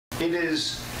It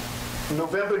is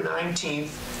November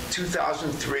 19th,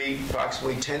 2003,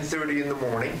 approximately 10:30 in the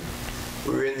morning.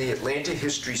 We're in the Atlanta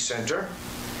History Center,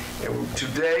 and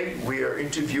today we are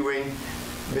interviewing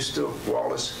Mr.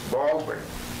 Wallace Baldwin.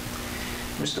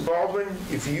 Mr. Baldwin,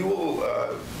 if you will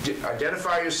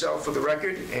identify yourself for the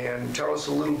record and tell us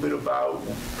a little bit about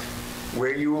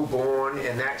where you were born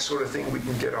and that sort of thing, we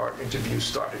can get our interview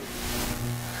started.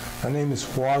 My name is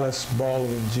Wallace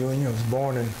Baldwin, Jr. I was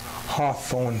born in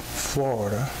Hawthorne,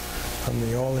 Florida. I'm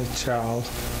the only child.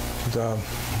 The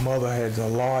mother had a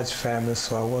large family,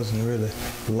 so I wasn't really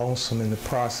lonesome in the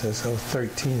process. There were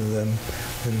 13 of them.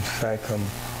 In fact, I'm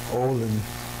older than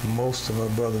most of our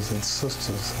brothers and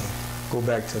sisters. I go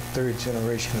back to the third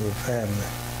generation of the family.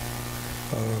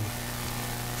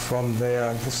 From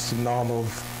there, just the normal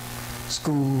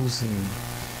schools, and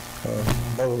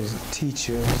mother was a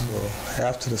teacher, so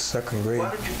after the second grade.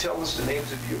 Why don't you tell us the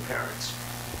names of your parents?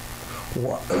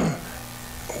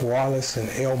 Wallace and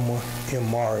Elmer M.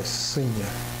 Morris Sr.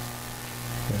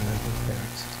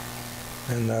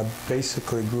 And I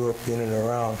basically grew up in and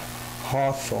around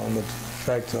Hawthorne, but the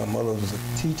fact that my mother was a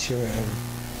teacher, and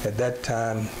at that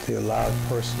time they allowed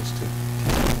persons to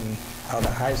teach out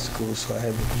of high school, so I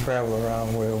had to travel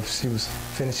around where she was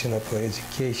finishing up her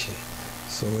education.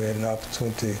 So we had an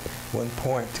opportunity at one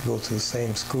point to go to the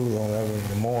same school on that one in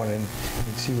the morning,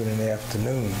 and she went in the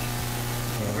afternoon.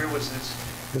 Where was this?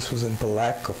 This was in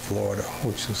Palatka, Florida,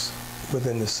 which was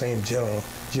within the same general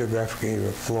geographic area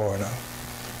of Florida.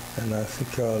 And I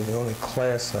think the only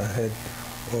class I had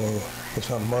was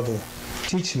my mother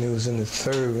teaching me was in the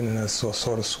third, and I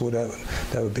sort of swore that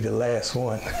would be the last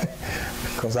one,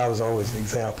 because I was always the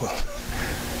example.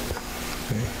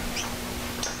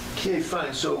 Okay,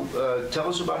 fine. So tell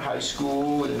us about high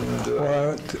school. And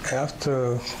Well,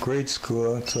 after grade school,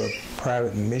 I went to a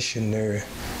private missionary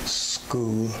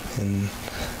school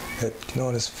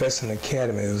known as Fesson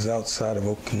Academy. It was outside of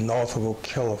north of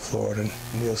Ocala, Florida,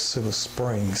 near Silver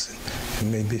Springs. You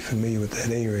may be familiar with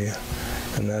that area.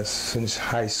 And I finished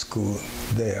high school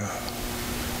there.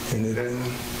 And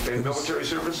military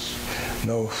service?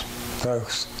 No, I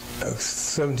was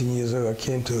 17 years old. I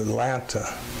came to Atlanta.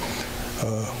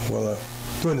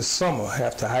 During the summer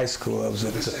after high school, I was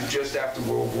at. This is just after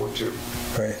World War II.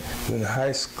 Right. In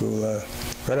high school,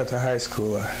 right after high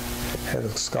school, I had a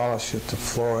scholarship to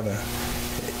Florida,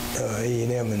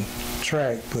 A&M in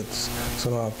track, but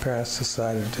some of my parents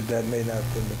decided that may not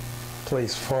have been the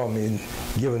place for me, and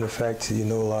given the fact that you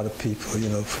know a lot of people,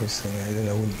 first thing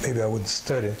maybe I wouldn't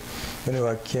study.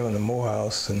 Anyway, I came into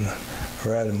Morehouse and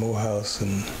arrived at Morehouse,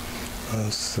 and I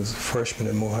was a freshman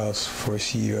at Morehouse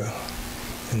first year.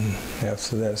 And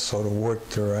after that, sort of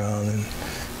worked around in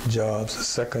jobs. The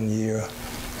second year,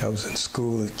 I was in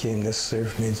school. It became necessary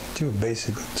for me to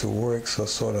basically to work, so I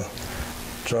sort of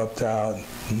dropped out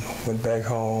and went back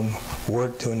home,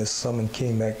 worked during the summer, and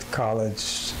came back to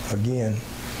college again.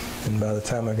 And by the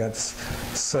time I got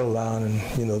settled down, and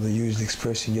the usual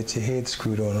expression, get your head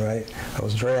screwed on right, I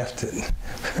was drafted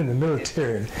in the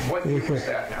military. What year was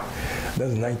that now? That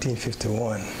was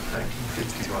 1951.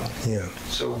 1951. Yeah.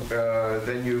 So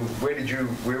then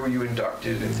where were you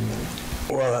inducted?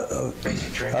 Well,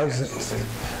 basic training. I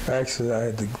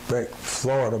had to go back to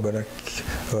Florida, but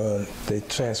they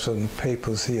transferred my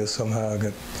papers here somehow.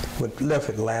 Left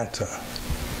Atlanta.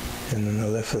 And then I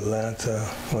left Atlanta,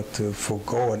 went to Fort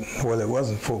Gordon. Well, it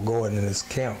wasn't Fort Gordon, it's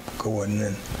Camp Gordon.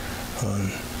 And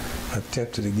I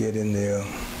attempted to get in there.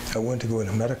 I wanted to go in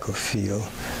the medical field.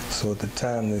 So at the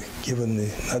time,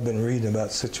 I'd been reading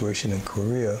about the situation in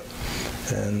Korea.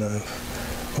 And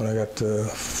when I got to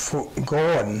Fort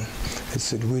Gordon, they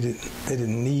said they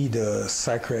didn't need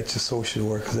psychiatric social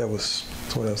workers. That was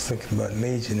what I was thinking about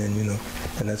majoring in,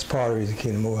 And that's part of the reason I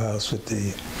came to Morehouse with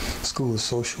the School of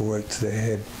Social Work they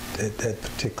had at that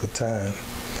particular time.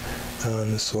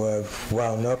 So I've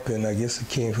wound up, and I guess it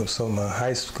came from some of my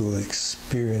high school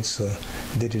experience,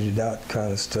 did out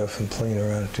kind of stuff and playing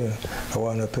around. I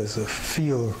wound up as a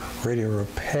field radio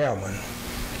repairman.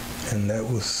 And that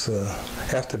was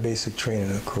after basic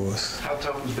training, of course. How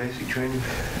tough was basic training?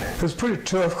 It was pretty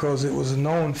tough because it was a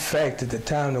known fact at the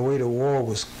time, the way the war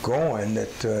was going,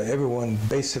 that everyone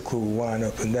basically would wind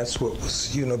up, and that's what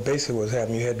was, basically what was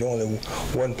happening. You had only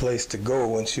one place to go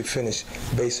once you finished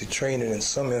basic training. In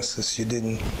some instances, you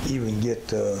didn't even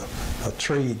get a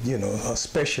trade, a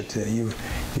specialty. You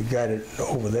got it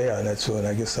over there, and that's what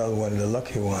I guess I was one of the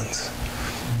lucky ones.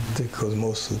 Because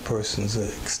most of the persons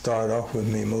that started off with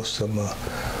me, most of them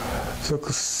took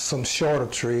some shorter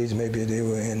trades. Maybe they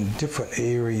were in different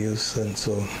areas, and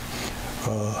so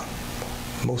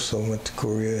most of them went to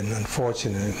Korea, and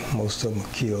unfortunately, most of them were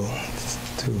killed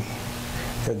too.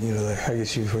 I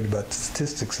guess you've heard about the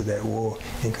statistics of that war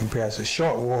in comparison.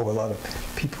 Short war, a lot of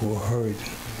people were hurt.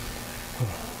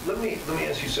 Let me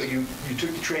ask you. So you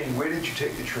took the training. Where did you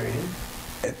take the training?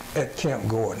 At Camp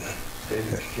Gordon.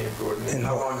 Camp Gordon. And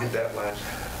how long did that last?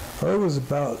 It was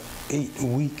about 8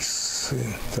 weeks,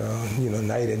 and,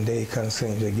 night and day kind of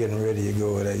thing. They're getting ready to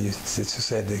go. You just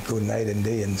had to go night and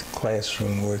day in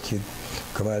classroom work. You'd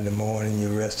come out in the morning,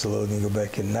 you rest a little, and you go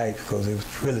back at night because they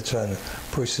was really trying to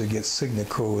push to get signal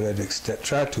code that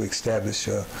tried to establish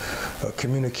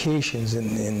communications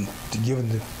and given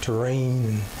the terrain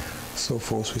and so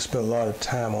forth. So we spent a lot of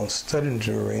time on studying the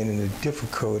terrain and the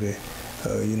difficulty,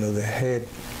 they had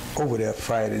over there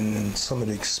fighting and some of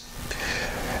the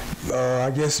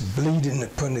bleeding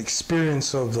upon the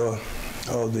experience of the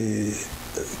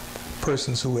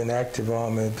persons who were in active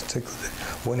army, particularly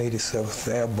 187th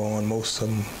Airborne. Most of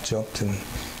them jumped and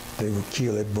they were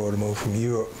killed. They brought them over from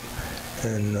Europe,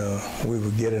 and we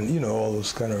were getting, all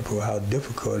those kind of reports how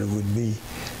difficult it would be.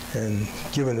 And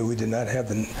given that we did not have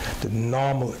the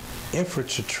normal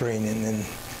infantry training, and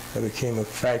that became a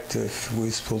factor if we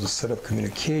were supposed to set up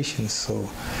communications so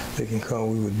they can come,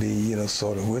 we would be,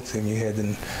 sort of with them. You had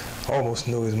to almost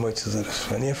know as much as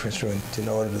an infantryman in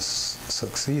order to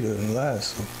succeed in life.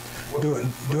 So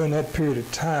during that period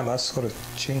of time, I sort of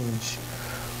changed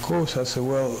course. I said,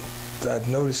 well, I'd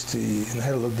noticed and I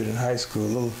had a little bit in high school, a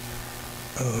little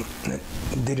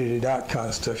diddy-dot kind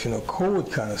of stuff,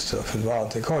 code kind of stuff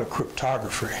involved. They call it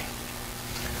cryptography.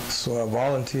 So I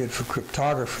volunteered for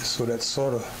cryptography, so that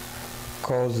sort of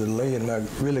caused a delay in my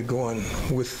really going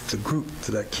with the group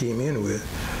that I came in with.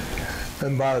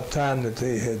 And by the time that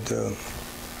they had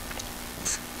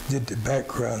did the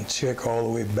background check all the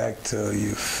way back to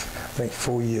I think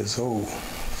 4 years old.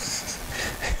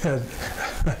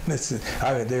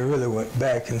 They really went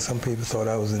back, and some people thought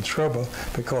I was in trouble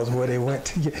because where they went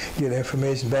to get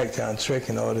information back down Trek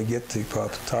in order to get the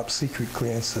top secret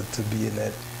clearance to be in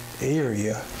that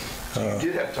area. So you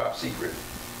did have top secret?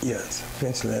 Yes,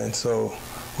 eventually. And so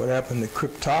what happened to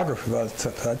cryptography, I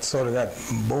sort of got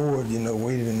bored,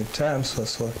 waiting in the time, so I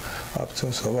saw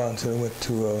opportunity, so I volunteered, went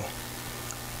to,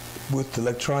 with the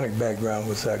electronic background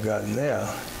which I got in there,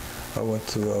 I went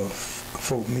to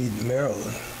Fort Meade,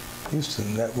 Maryland,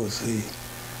 Houston. That was the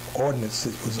ordnance,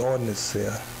 it was ordnance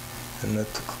there. And I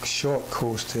took a short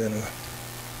course there, and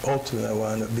ultimately I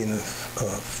wound up being a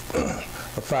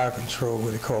fire control,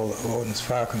 what they call ordnance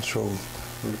fire control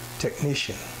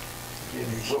technician.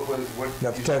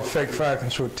 Now, fire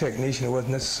control technician, it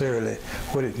wasn't necessarily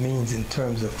what it means in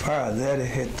terms of fire.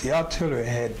 The artillery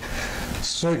had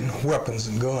certain weapons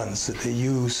and guns that they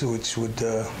used, which would,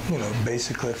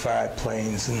 basically fire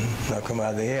planes and knock them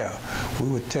out of the air. We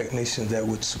were technicians that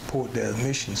would support their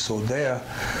mission. So there,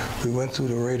 we went through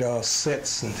the radar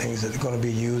sets and things that are going to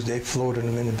be used. They floated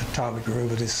them in the Potomac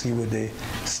River to see where they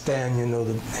stand,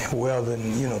 the weather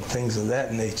and, things of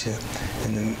that nature.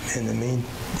 In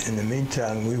the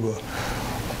meantime, we were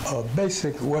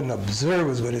wasn't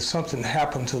observers, but if something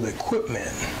happened to the equipment,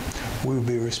 we would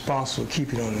be responsible for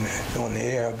keeping it on the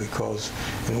air, because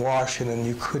in Washington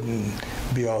you couldn't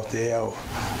be off the air.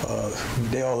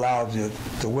 They allowed you,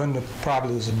 the window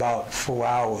probably was about 4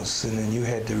 hours, and then you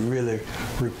had to really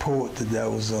report that there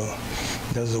was a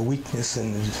weakness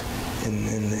in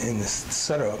the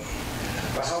setup.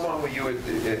 But how long were you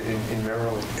in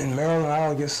Maryland? In Maryland,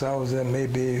 I guess I was there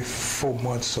maybe 4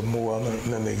 months or more. I don't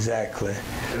remember exactly.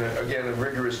 And again, a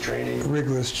rigorous training?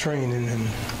 Rigorous training, and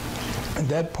at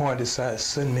that point decided to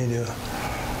send me to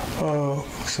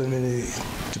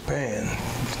Japan.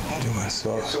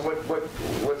 So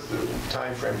what's the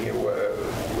time frame here?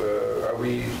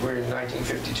 We're in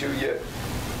 1952 yet?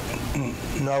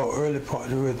 No, early part.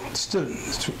 We were still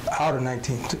out of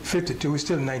 1952. We're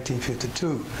still in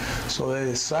 1952. So they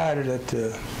decided at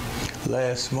the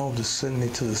last moment to send me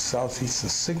to the Southeastern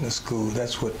Signal School.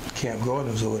 That's what Camp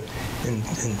Gordon was over in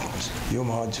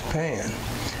Yokohama, Japan.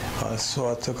 So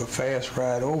I took a fast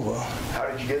ride over. How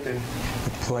did you get there?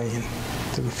 The plane.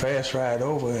 Took a fast ride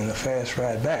over and a fast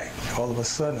ride back. All of a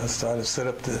sudden, I started set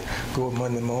up to go up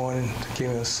Monday morning, came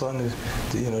in Sunday,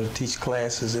 to teach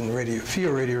classes in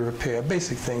field radio repair,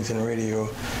 basic things in radio,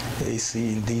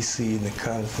 AC and DC, and the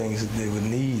kind of things that they would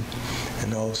need.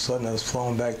 And all of a sudden, I was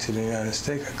flown back to the United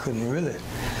States. I couldn't really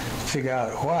figure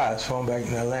out why. I was flown back,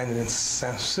 and I landed in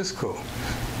San Francisco.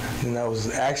 And I was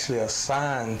actually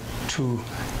assigned to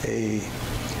a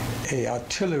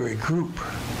artillery group.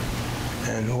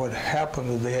 And what happened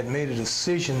was they had made a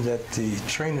decision that the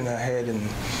training I had in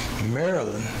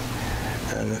Maryland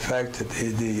and the fact that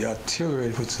the artillery,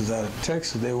 which is out of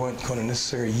Texas, they weren't going to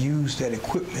necessarily use that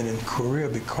equipment in Korea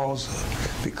because of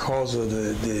because of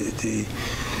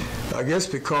I guess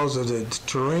because of the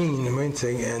terrain, the main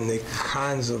thing, and the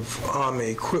kinds of Army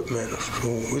equipment,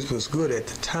 which was good at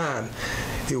the time,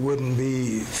 it wouldn't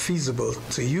be feasible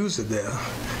to use it there.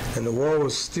 And the war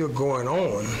was still going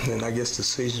on, and I guess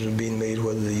decisions were being made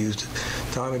whether they used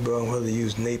Tommy bomb, whether they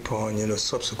used napalm.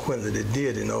 Subsequently they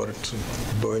did in order to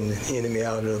burn the enemy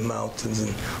out of the mountains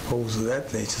and holes of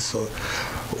that nature. So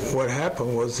what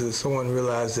happened was that someone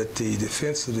realized that the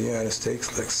defense of the United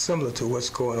States, like similar to what's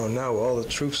going on now, with all the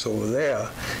troops over there,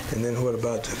 and then what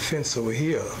about the defense over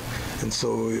here? And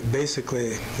so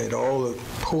basically, at all the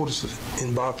ports of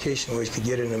embarkation where you could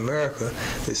get in America,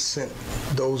 they sent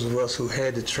those of us who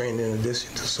had the training, in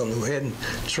addition to some who hadn't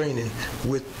training,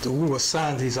 we were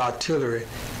assigned these artillery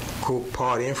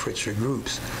part infantry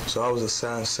groups. So I was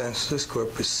assigned San Francisco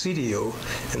Presidio,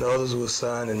 and others were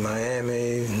assigned in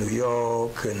Miami, New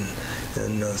York,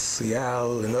 and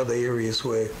Seattle, and other areas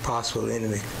where possible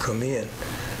enemy could come in.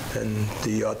 And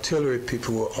the artillery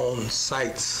people were on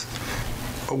sites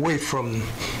away from,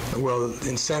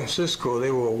 in San Francisco,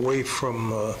 they were away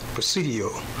from Presidio,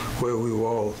 where we were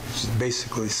all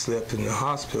basically slept in the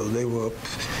hospital. They were up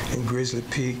in Grizzly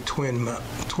Peak, Twin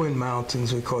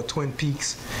Mountains, we call it Twin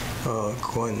Peaks,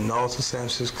 going north of San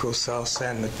Francisco, south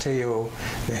San Mateo.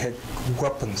 They had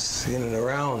weapons in and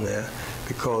around there,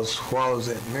 because while I was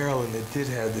at Maryland, they did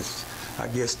have this, I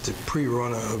guess, the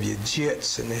pre-runner of your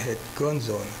jets, and they had guns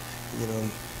on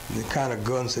it, the kind of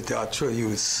guns that the artillery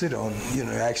would sit on,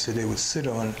 actually they would sit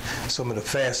on. Some of the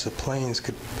faster planes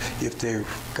could, if they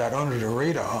got under the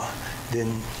radar,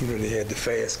 then, they had the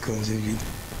fast guns that you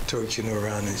Turks,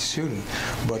 around and shooting.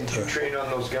 But did you train on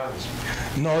those guns?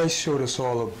 No, they showed us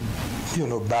all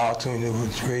about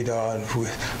with radar and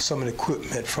with some of the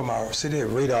equipment from our city,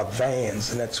 radar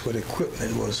vans, and that's what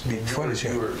equipment was being furnished.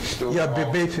 Yeah,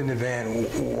 based in the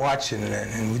van watching that,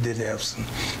 and we did have some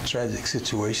tragic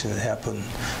situations that happened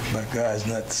by guys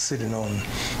not sitting on,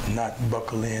 not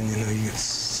buckle in, you get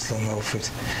slung off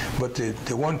it. But the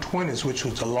 120s, which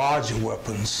was the larger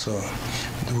weapons,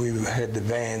 we had the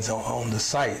vans on the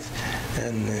site,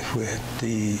 and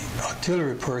the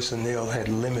artillery personnel had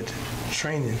limited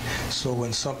training, so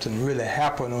when something really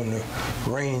happened on the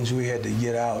range, we had to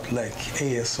get out like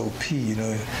ASOP,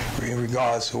 in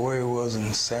regards to where it was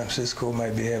in San Francisco,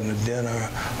 might be having a dinner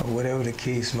or whatever the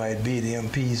case might be. The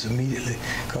MPs immediately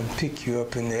come pick you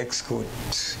up and escort,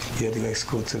 you had to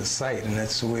escort to the site, and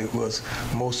that's the way it was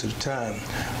most of the time.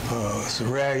 It's a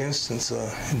rare instance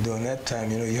during that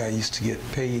time, how you used to get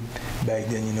paid back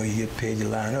then, you get paid, you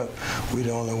line up. We're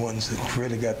the only ones that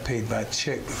really got paid by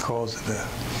check because of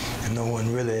and no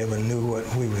one really ever knew what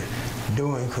we were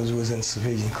doing because we was in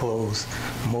civilian clothes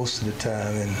most of the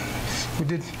time. And we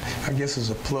did, I guess, it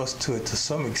was a plus to it to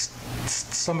some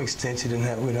extent. We didn't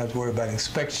have to worry about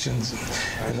inspections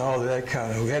and all of that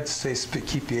kind of. We had to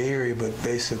keep your area, but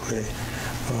basically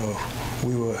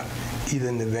we were either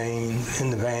in the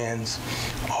vans,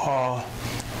 or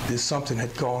if something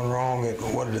had gone wrong at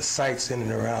one of the sites in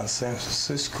and around San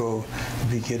Francisco,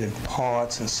 be getting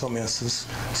parts. In some instances,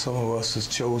 some of us was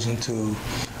chosen to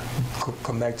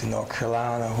come back to North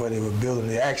Carolina where they were building.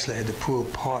 They actually had to pull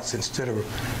parts instead of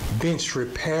bench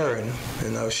repairing.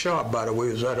 And our shop, by the way,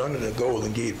 was right under the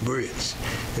Golden Gate Bridge.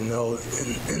 In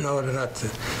order not to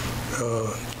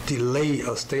delay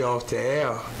or stay off the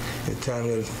air at the time,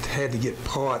 they had to get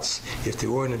parts. If they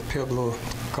weren't in Pueblo,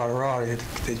 Colorado,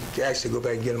 they actually go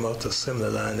back and get them off the assembly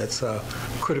line. That's how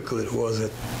critical it was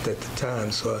at the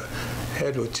time. So I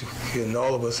had and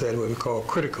all of us had what we call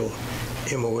critical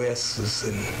MOSs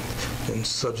and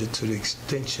subject to the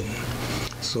extension.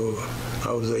 So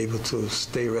I was able to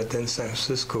stay right there in San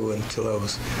Francisco until I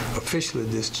was officially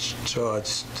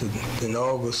discharged in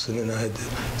August, and then I had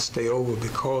to stay over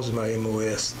because of my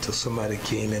MOS till somebody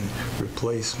came and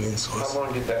replaced me. And so how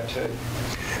long did that take?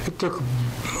 It took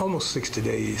almost 60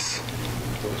 days.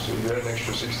 So you got an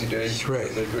extra 60 days right.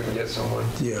 Because they couldn't get someone?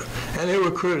 Yeah, and they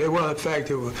were critical. Well, in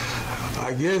fact,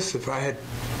 I guess if I had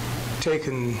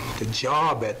taken the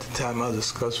job at the time, I was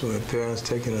discussing with my parents,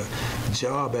 taking a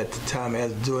job at the time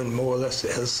as doing more or less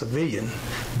as a civilian,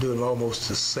 doing almost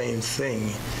the same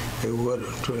thing. It would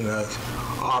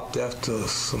opt after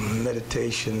some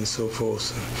meditation and so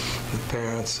forth. And the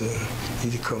parents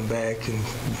need to come back and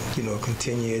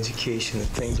continue education and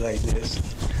things like this.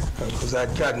 Because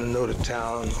I'd gotten to know the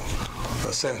town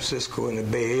of San Francisco in the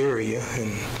Bay Area,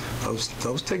 and I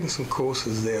was taking some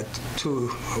courses there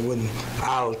too. I wasn't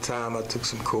idle time. I took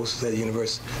some courses at the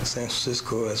University of San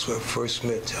Francisco. That's where I first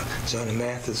met Johnny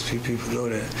Mathis. Few people know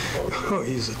that. Oh,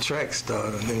 he's a track star,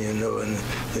 and then and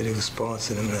they were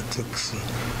sponsoring him. And I took some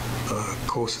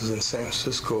courses in San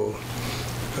Francisco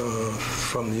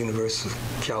from the University of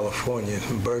California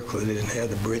in Berkeley. They didn't have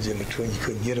the bridge in between. You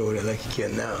couldn't get over there like you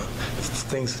can now.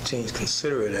 Things have changed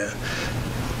considerably there.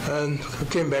 And I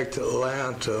came back to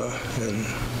Atlanta and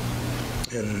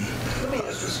let me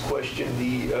ask this question.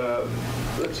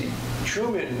 Let's see,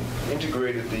 Truman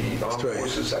integrated the armed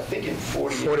forces, I think in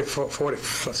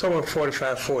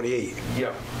 45, 48.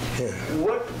 Yeah. Yeah.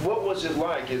 What was it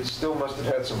like? It still must have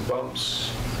had some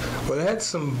bumps. Well, it had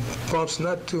some bumps,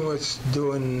 not too much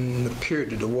during the period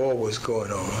that the war was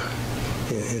going on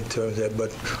in terms of that.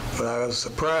 But when I was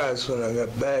surprised when I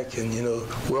got back, and,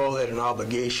 we all had an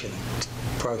obligation.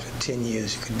 Probably for 10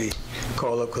 years you could be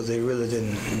called up because they really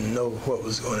didn't know what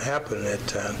was going to happen at that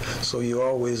time. So you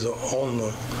always are on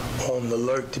the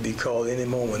alert to be called any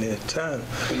moment, any time.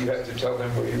 So you had to tell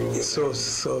them where you were. So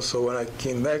when I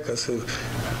came back, I said, I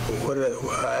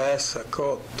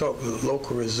talked to the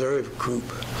local reserve group,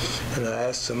 and I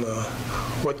asked them,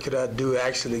 what could I do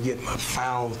actually to get my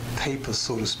final papers,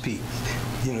 so to speak,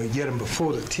 get them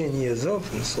before the 10 years up.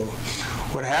 And so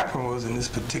what happened was, in this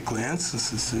particular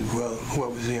instance, I said, well,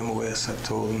 what was the MOS? I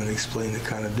told them and explained the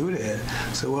kind of duty they had.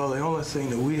 I said, well, the only thing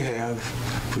that we have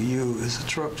for you is a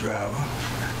truck driver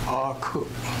or a cook.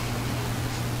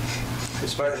 In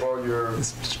spite of all your... In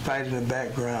spite of the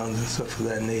backgrounds and stuff of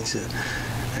that nature.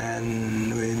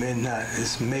 And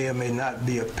it may or may not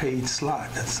be a paid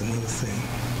slot. That's another thing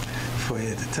for you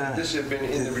at the time. This had been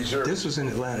in the reserve? This was in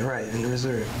Atlanta, right, in the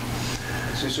reserve.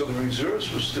 So the reserves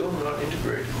were still not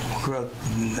integrated? Well,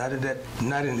 not in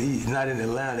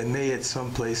Atlanta. It may at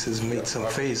some places made some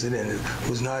phase of it, and it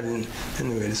was not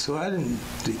integrated. So I didn't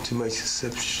do too much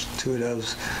exception to it.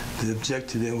 The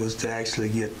objective then was to actually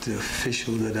get the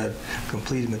official that I'd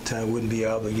completed my time wouldn't be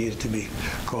obligated to be.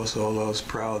 Of course, all I was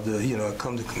proud to, I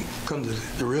come to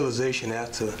the realization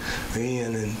after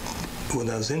being and when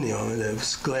I was in the Army, I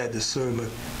was glad to serve my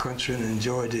country and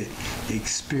enjoyed the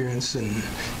experience. And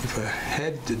if I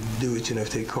had to do it, if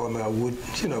they called me, I would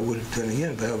have done it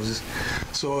again. But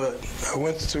so I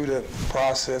went through the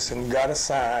process and got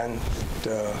assigned,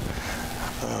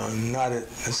 not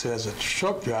necessarily as a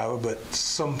truck driver, but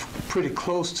some pretty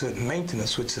close to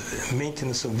maintenance,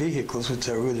 maintenance of vehicles, which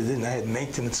I really didn't. I had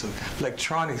maintenance of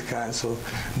electronics kind, so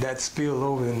that spilled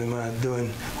over into my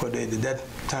doing what they did that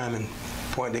time and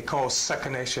point they call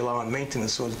second echelon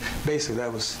maintenance. So basically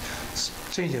that was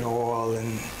changing oil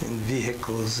in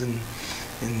vehicles and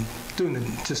doing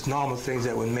just normal things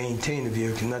that would maintain the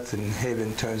vehicle, nothing heavy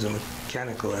in terms of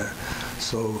mechanical.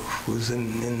 So it was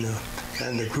and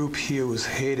the group here was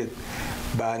headed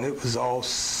by, and it was all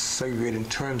segregated in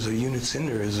terms of units in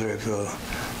the reserve.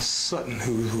 Sutton,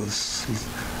 who was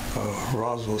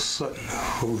Roswell Sutton,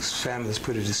 whose family is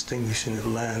pretty distinguished in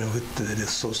Atlanta,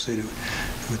 associated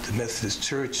with the Methodist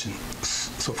Church and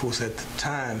so forth at the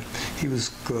time. He was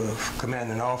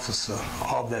commanding officer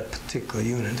of that particular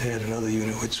unit. They had another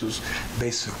unit which was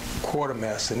basic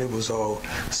quartermaster, and it was all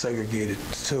segregated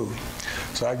too.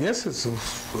 So I guess it's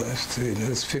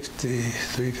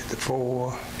 53,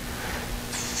 54,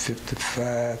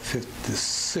 55,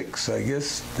 56. I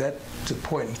guess that's the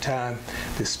point in time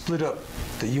they split up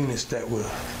the units that were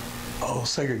all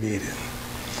segregated.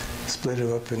 Split it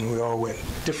up, and we all went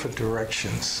different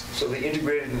directions. So they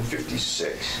integrated in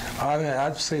 56?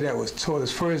 I'd say that was toward,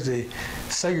 as far as the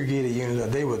segregated units,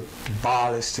 they were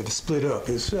abolished and split up.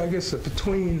 I guess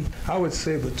between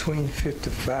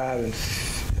 55 and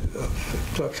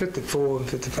 54 and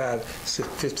 55,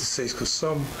 56, because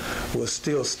some were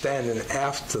still standing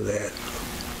after that.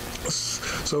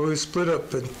 So we split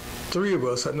up, and three of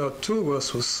us, I know two of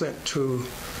us was sent to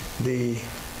the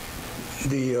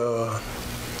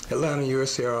Atlanta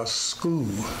USAR school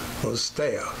on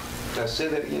staff. Now say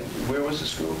that again. Where was the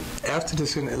school? After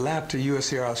this, in Atlanta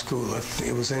USAR school.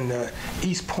 It was in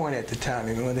East Point at the time.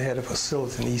 Remember, they had a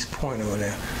facility in East Point over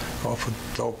there, off of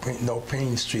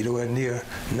Payne Street, over near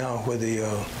now where the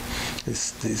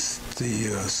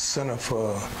Center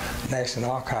for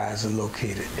National Archives are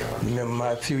located. Yeah. Remember,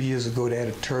 a few years ago, they had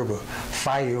a terrible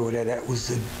fire over there. That was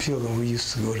the building we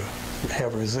used to go to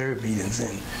have reserve meetings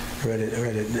in. Right at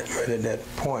that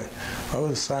point, I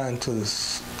was assigned to the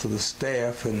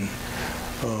staff, and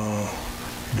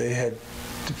they had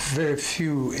very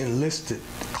few enlisted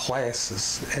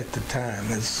classes at the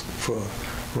time as for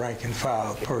rank and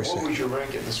file person. What was your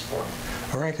rank at this point?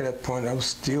 My rank at that point, I was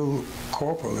still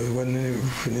corporal. It wasn't any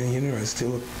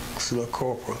still a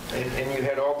corporal. And you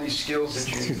had all these skills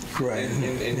that you right,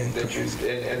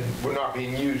 and were not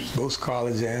being used. Both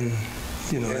college and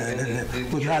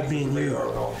and was not being used.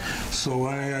 So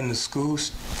when I got in the school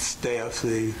staff,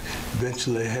 they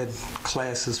eventually had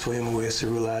classes for MOS. They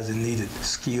realized they needed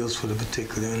skills for the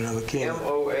particular. And I became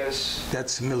MOS.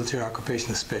 That's military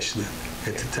occupational specialist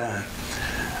at the time.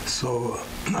 So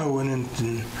I went in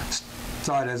and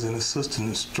started as an assistant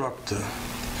instructor,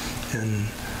 and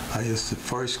I guess the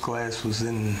first class was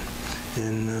in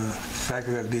fact,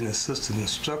 I got to be an assistant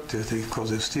instructor because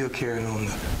they're still carrying on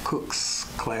the cooks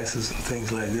classes and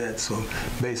things like that. So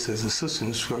basically as assistant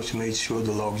instructor, made sure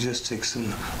the logistics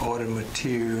and order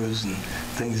materials and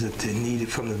things that they needed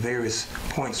from the various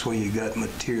points where you got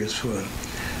materials from.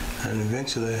 And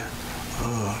eventually,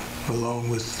 along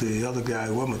with the other guy,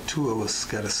 two of us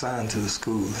got assigned to the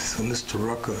school. So Mr.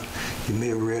 Rucker, you may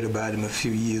have read about him a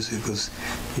few years ago because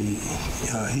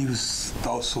he was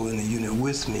also in the unit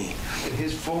with me. And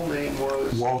his full name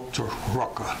was? Walter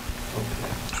Rucker.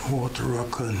 Okay. Walter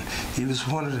Rucker, and he was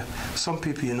one of some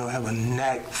people, have a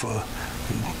knack for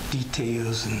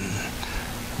details and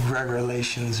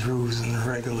regulations, rules and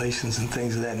regulations and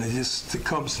things like that, and it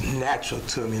comes natural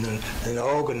to him, and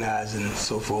organizing and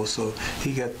so forth. So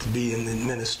he got to be in the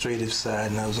administrative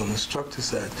side, and I was on the instructor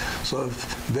side. So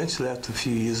eventually, after a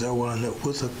few years, I wound up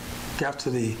after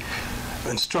the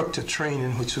instructor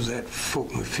training, which was at Fort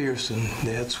McPherson.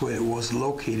 That's where it was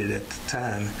located at the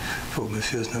time. Fort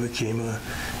McPherson. I became a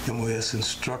MOS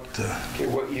instructor. Okay,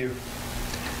 what year?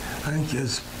 I think it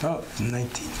was about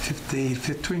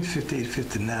 1958, between 58 and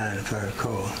 59, if I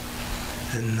recall.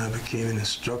 And I became an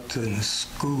instructor in the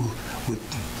school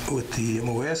with the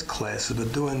MOS classes,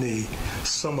 but during the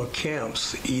summer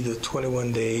camps, either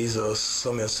 21 days or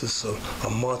some instances a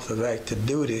month of active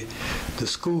duty, the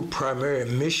school primary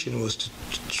mission was to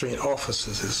train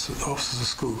officers. It's officers of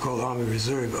school called Army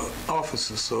Reserve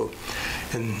officers. So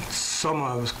in summer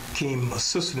I became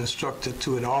assistant instructor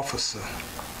to an officer.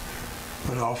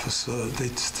 An officer, they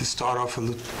start off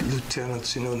with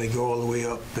lieutenants, and they go all the way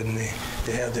up, and they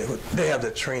have their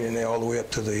training there all the way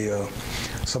up to the.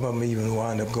 Some of them even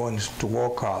wind up going to War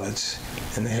College,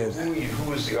 and they have. So who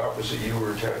was the officer you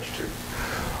were attached to?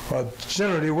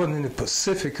 Generally, it wasn't in the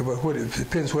Pacific, but it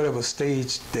depends whatever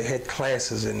stage they had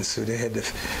classes in. So they had the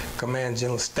Command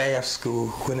General Staff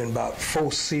School, went in about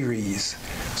 4 series.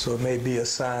 So it may be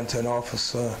assigned to an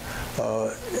officer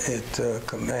at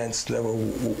command level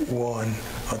 1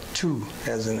 or 2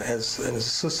 as an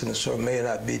assistant instructor. May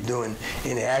not be doing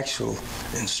any actual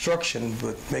instruction,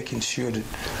 but making sure that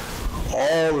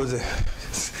all of the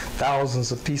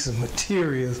thousands of pieces of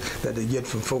materials that they get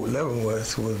from Fort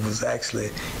Leavenworth was actually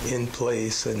in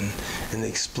place, and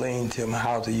explained to them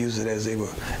how to use it as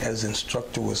the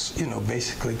instructor was,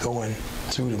 basically going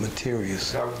through the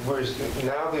materials. Now,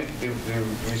 the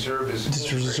reserve is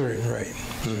just reserve, right?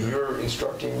 So you're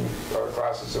instructing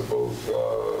classes of both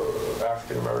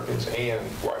African Americans and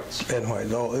whites. And white.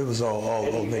 It was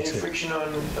all mixed. Any friction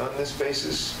on this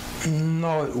basis?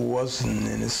 No, it wasn't,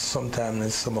 and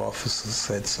sometimes some officers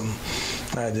had some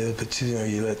ideas, but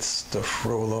you let stuff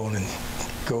roll on and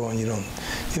go on. You don't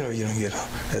get,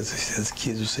 as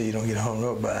kids would say, you don't get hung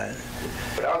up by it.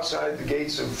 But outside the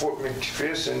gates of Fort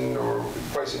McPherson or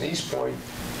place in East Point,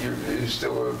 you're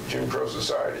still a Jim Crow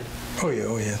society. Oh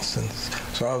yeah.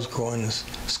 So I was going to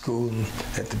school, and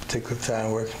at the particular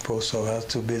time working post office, I was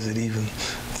too busy to even,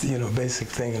 basic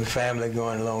thing and family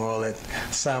going along, all that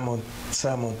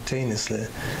simultaneously.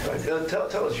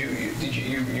 Tell us,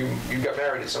 you got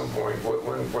married at some point.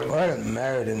 When? Well, I got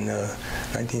married in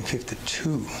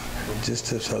 1952,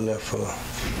 just as I left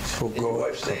for Your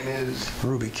wife's name is?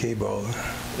 Ruby K. Baldwin.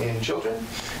 And children?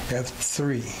 I have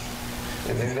 3.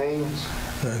 And their names?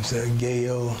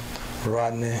 Gail,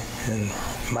 Rodney, and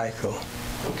Michael.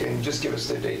 Okay, and just give us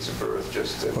their dates of birth.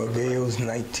 Well, Gail was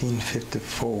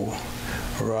 1954,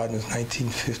 Rodney was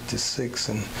 1956,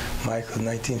 and Michael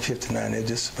 1959. They're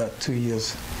just about 2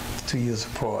 years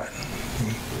apart.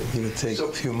 Give or take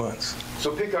a few months.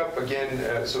 So pick up again.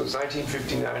 So it's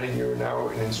 1959, and you're now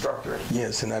an instructor.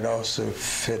 Yes, and I'd also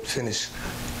finished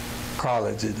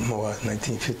college at Moore,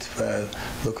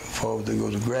 1955, looking forward to go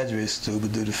to graduate school,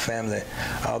 but due to family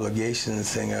obligations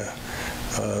thing,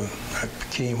 I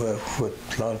became what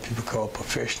a lot of people call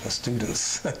professional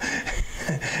students,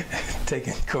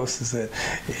 taking courses at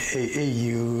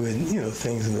AU and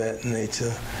things of that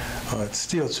nature.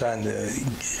 Still trying to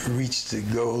reach the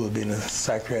goal of being a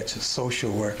psychiatric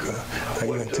social worker. I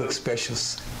even took special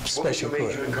What was your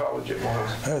major in college at Moore?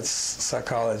 That's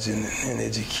psychology and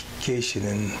education,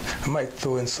 and I might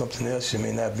throw in something else you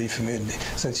may not be familiar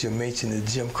with. Since you mentioned the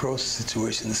Jim Crow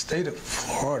situation, the state of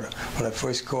Florida, when I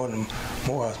first got to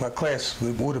Morehouse, my class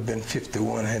would have been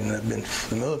 51 had not been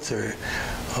for the military.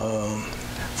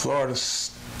 Florida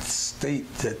State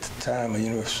at the time,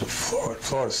 University of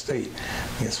Florida State,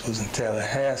 I guess it was in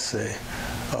Tallahassee,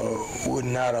 would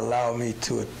not allow me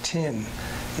to attend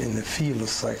in the field of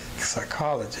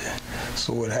psychology.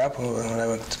 So what happened was when I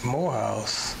went to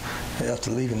Morehouse, after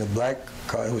leaving the black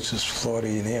college, which was Florida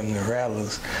A&M, the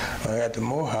Rattlers, I got to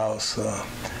Morehouse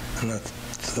and I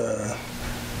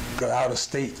got out of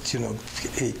state,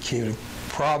 it came to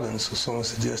problems, so someone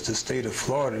suggested the state of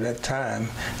Florida at that time,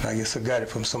 and I guess I got it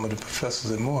from some of the professors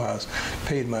at Morehouse,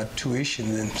 paid my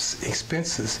tuition and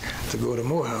expenses to go to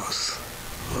Morehouse.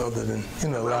 Other than,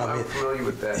 allow me. I'm familiar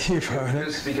with that.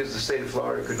 Just because the state of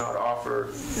Florida could not offer.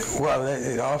 Well,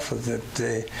 it offered that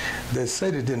they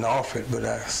said it didn't offer it, but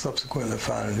I subsequently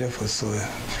found a difference, so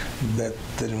that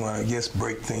didn't want to, I guess,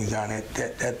 break things down at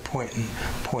that point in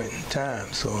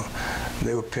time. So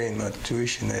they were paying my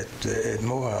tuition at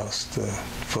Morehouse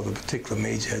for the particular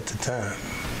major at the time.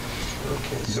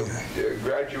 Okay, so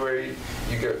graduate,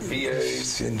 you got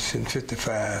BAs in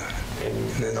 55. And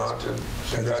then on to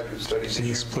some graduate studies. Did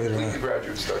you complete the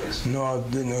graduate studies? No, I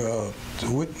didn't.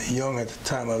 Whitney Young at the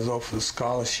time, I was offered a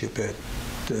scholarship at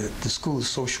the School of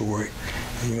Social Work.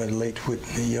 You met late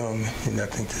Whitney Young, and I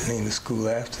think they named the school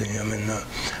after him. And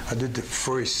I did the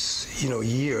first,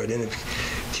 year. Then it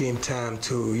came time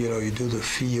to, you do the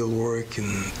field work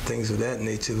and things of that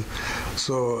nature.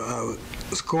 So I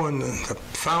was I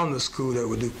found a school that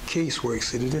would do casework.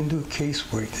 So they didn't do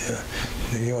casework there.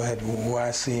 They had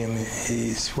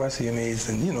YCMAs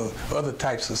and, other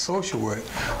types of social work.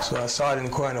 So I started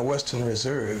inquiring at Western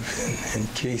Reserve and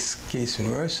Case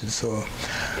University. So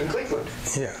in Cleveland?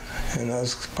 Yeah. And there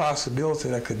was a possibility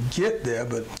that I could get there,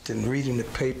 but then reading the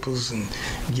papers and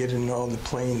getting all the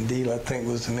plain deal, I think,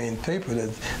 was the main paper. The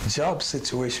job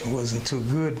situation wasn't too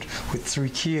good with 3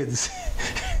 kids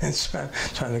and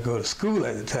trying to go to school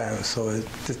at the time. So it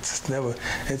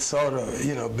sort of,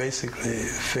 basically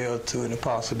failed to the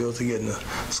possibility of getting a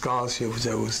scholarship, which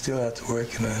I would still have to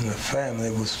work in the family.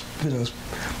 It was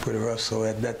pretty rough. So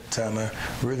at that time, I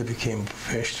really became a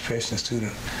professional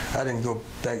student. I didn't go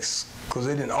back because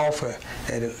they didn't offer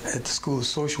at the School of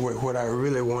Social Work what I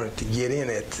really wanted to get in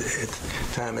at the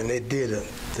time, and they did it.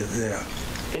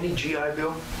 Any GI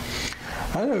Bill?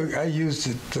 I used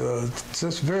it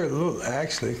just very little,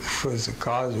 actually, for the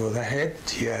college. Well, I had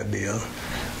GI Bill,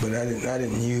 but I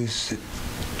didn't use it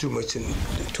too much in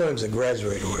terms of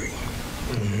graduate work.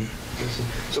 Mm-hmm.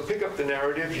 So pick up the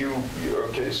narrative. You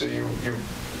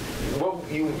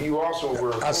also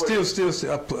were. I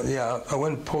I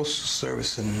went to postal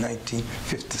service in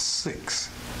 1956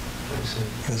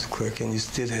 as a clerk, and you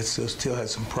still had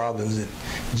some problems at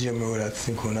Jim Road. I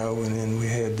think when I went in, we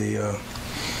had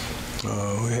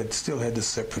still had the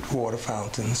separate water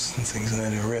fountains and things like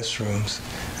that in the restrooms,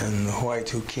 and the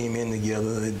whites who came in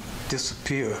together, they'd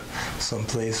disappear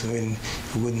someplace, and we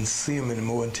wouldn't see them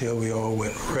anymore until we all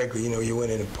went regular. You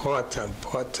went in part-time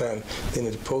then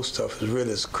at the post office.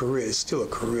 Really, it's a career. It's still a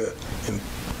career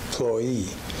employee,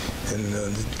 and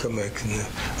they'd come back and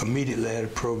immediately had a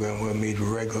program where I made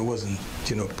regular. It wasn't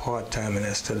part-time, and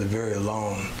that started very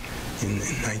long in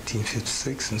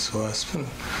 1956, and so I spent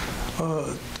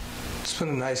a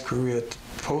nice career at the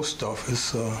post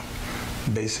office.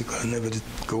 Basically, I never did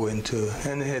go into,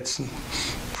 and they had some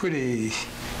pretty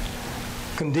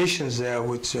conditions there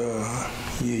which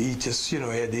you just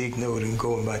had to ignore and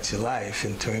go about your life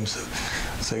in terms of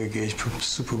segregation,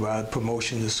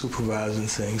 promotion to supervisor and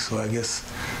things. So I guess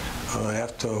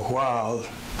after a while,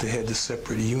 they had the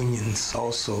separate unions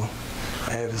also.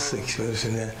 I have a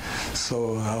situation there,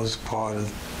 so I was part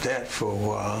of that for a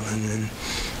while, and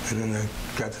then I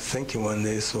got to thinking one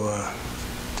day, so I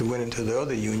went into the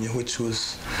other union, which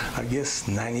was, I guess,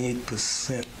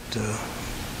 98%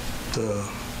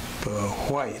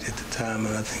 white at the time,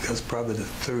 and I think I was probably the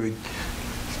 3rd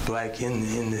black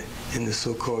in the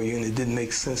so-called union. It didn't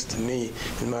make sense to me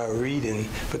in my reading,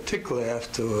 particularly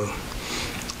after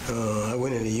I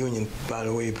went in the union, by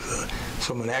the way,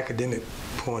 from an academic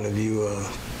point of view,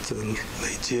 to the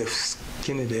late Jeff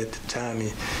Kennedy at the time,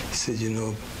 he said,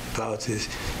 about this,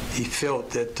 he felt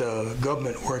that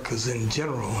government workers in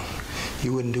general, he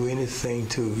wouldn't do anything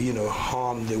to,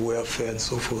 harm the welfare and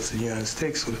so forth in the United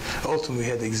States. So ultimately, we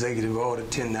had the Executive Order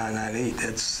 10998.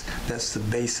 That's the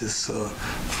basis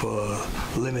for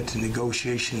limited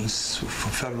negotiations for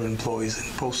federal employees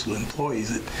and postal employees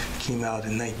that came out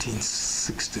in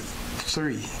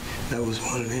 1963. That was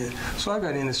one of it. So I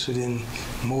got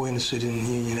more interested in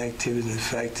union activities and the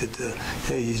fact that,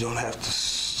 hey, you don't have to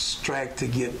strike to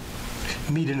get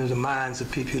meeting of the minds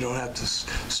of people. You don't have to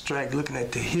strike looking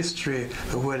at the history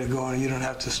of where they're going. You don't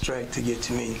have to strike to get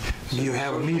to me. You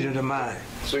have a meeting of the mind.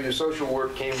 So your social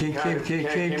work came kind of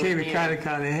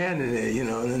handy there, you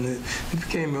know, and then it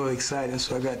became really exciting.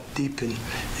 So I got deep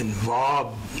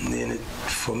involved in it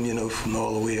from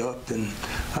all the way up, and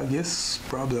I guess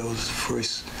probably I was the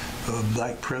first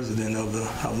black president of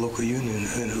our local union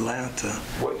in Atlanta.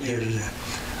 What year?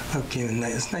 I came in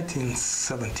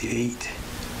 1978.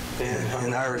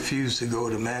 And I refused to go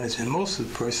to management. Most of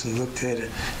the persons looked at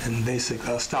it and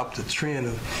basically stopped the trend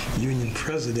of union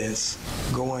presidents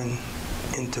going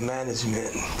into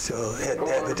management. So no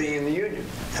longer being in the union.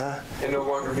 Huh? And no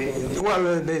longer being in the union.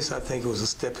 Well, basically, I think it was a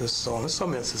stepping stone. In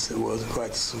some instances, it wasn't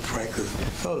quite so frankly.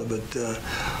 But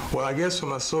well, I guess from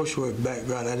my social work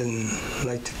background, I didn't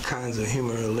like the kinds of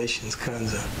human relations,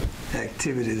 kinds of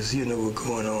activities, were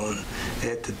going on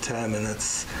at the time, and I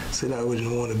said I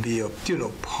wouldn't want to be a,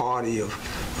 party of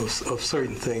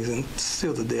certain things. And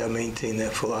still today, I maintain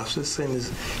that philosophy. The same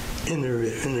as in the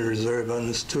reserve, I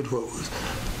understood what was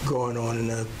going on,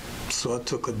 and so I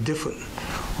took a different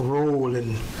role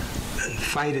in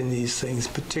fighting these things,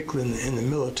 particularly in the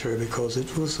military, because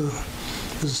it was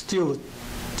still a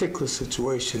particular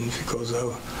situation, because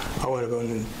I went on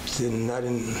and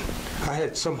I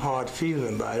had some hard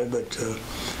feeling about it, but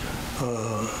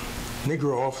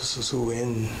Negro officers who were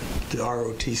in the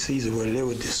ROTCs or whatever, they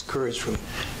were discouraged from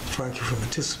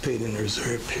participating in the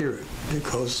reserve period,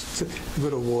 because the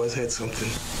good old boys had something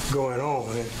going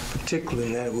on, and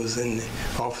particularly that was in the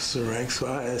officer rank. So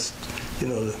I asked,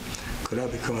 could I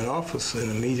become an officer?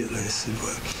 And immediately I said,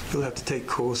 well, you'll have to take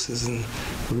courses and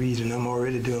read, and I'm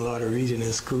already doing a lot of reading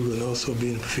in school and also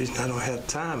being a proficient. I don't have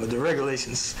time, but the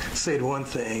regulations said one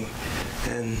thing,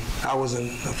 and I wasn't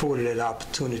afforded that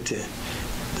opportunity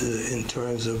in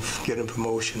terms of getting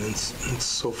promotion and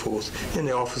so forth in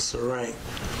the officer rank.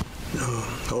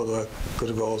 Although I could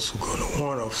have also gone to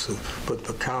warrant officer, but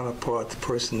the counterpart, the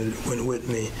person that went with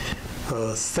me,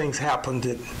 things happened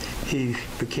that he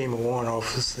became a warrant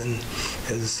officer, and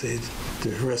as I said,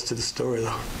 the rest of the story,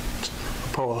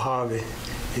 Paul Harvey,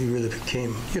 he really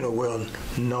became, well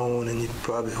known, and you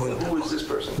probably went. Who was this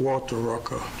person? Walter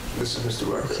Rucker. This is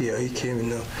Mr. Rucker. Yeah, he came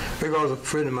in. Because a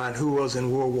friend of mine who was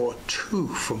in World War II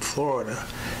from Florida,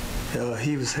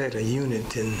 he had a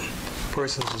unit, and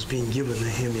persons was being given to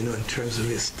him, in terms of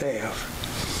his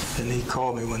staff. And he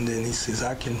called me one day and he says,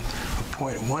 I can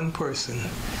appoint one person.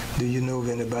 Do you know of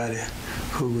anybody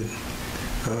who would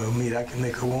meet? I can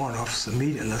make a warrant officer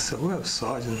meet. And I said, well,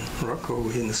 Sergeant Rucker over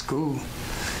here in the school,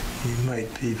 he might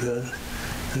be better.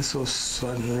 And so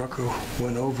Sergeant Rucker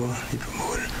went over, he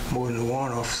promoted more than a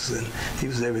warrant officer, and he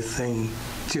was everything,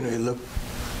 he looked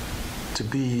to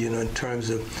be, in terms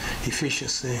of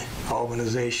efficiency,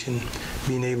 organization,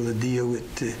 being able to deal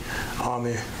with the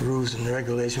Army rules and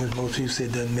regulations, which most people say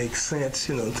doesn't make sense,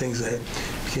 things that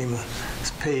became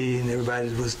his pay, and everybody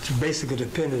was basically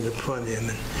dependent upon him.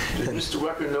 Did Mr.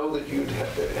 Rucker know that you'd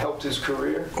helped his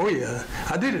career? Oh yeah,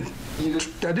 I did it.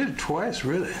 I did it twice,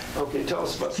 really. Okay, tell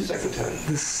us about the second time.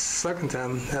 The second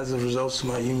time, as a result of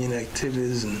my union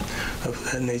activities and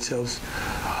of that nature,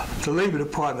 the Labor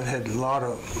Department had a lot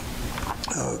of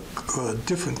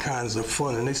different kinds of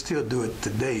fund, and they still do it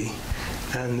today.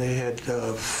 And they had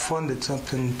funded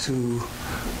something to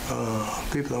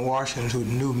people in Washington who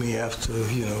knew me after,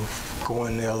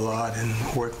 going there a lot and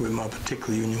working with my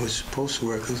particular union, which is postal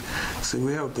workers. So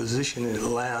we have a position in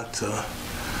Atlanta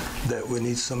that we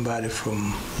need somebody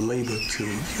from labor to,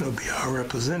 be our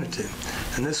representative.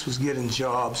 And this was getting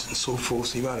jobs and so forth.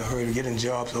 So you might have heard of getting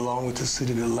jobs along with the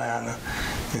city of Atlanta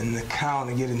and the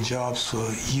county, getting jobs for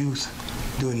youth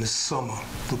during the summer.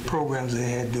 The programs they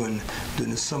had during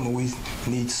the summer, we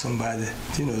need somebody,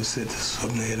 said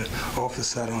something. They had an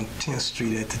office out on 10th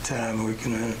Street at the time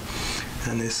working on it.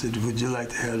 And they said, would you like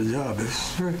to have the job? It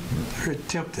was very, very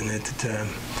tempting at the time.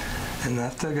 And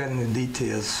after I got into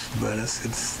details, but I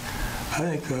said,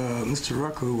 I think Mr.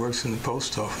 Rucker, who works in the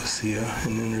post office here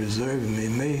and in the reserve,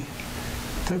 may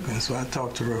took him. So I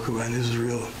talked to Rucker about it. It was a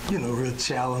real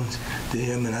challenge to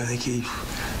him, and I think he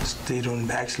stayed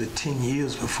on actually 10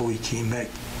 years before he came back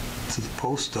to the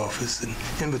post office. And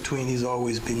in between, he's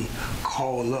always been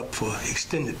called up for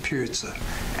extended periods of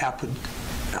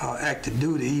active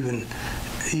duty, even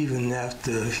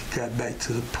after he got back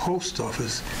to the post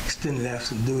office, extended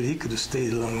active duty. He could have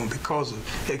stayed longer because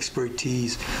of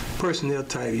expertise, personnel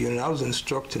type unit. I was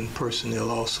instructing personnel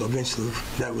also. Eventually,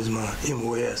 that was my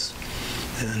MOS.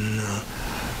 And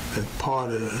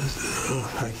part of,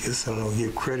 I guess I don't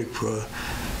give credit for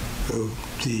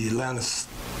the Atlanta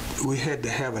we had to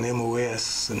have an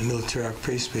MOS, a military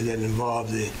occupation that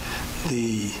involved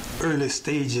the early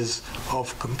stages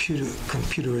of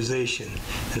computerization.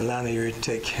 And Atlanta Area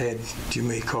Tech had, you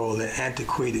may call it,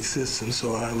 antiquated system.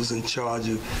 So I was in charge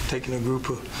of taking a group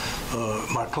of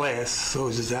my class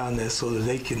soldiers down there so that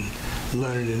they can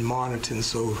learn it and monitor. And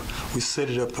so we set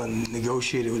it up and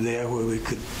negotiated with there where we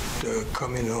could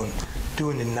come in on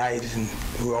during the night, and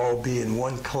we'll all be in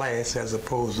one class as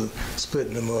opposed to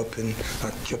splitting them up. And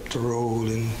I kept the roll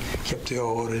and kept the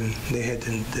order, and they had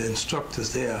the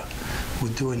instructors there were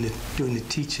doing the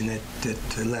teaching at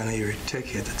Atlanta Area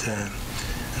Tech at the time.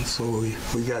 And so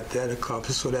we got that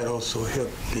accomplished. So that also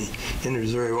helped me in the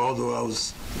reserve, although I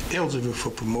was eligible for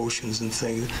promotions and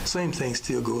things. Same thing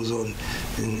still goes on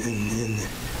in the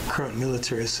current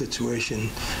military situation.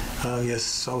 I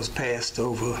guess I was passed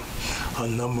over a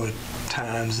number of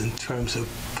times in terms of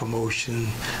promotion,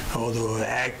 although I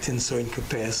act in certain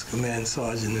capacity, command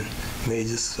sergeant and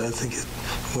major. So I think it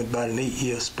went about an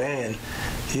 8-year span.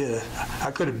 Yeah,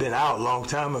 I could have been out a long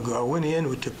time ago. I went in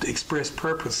with the express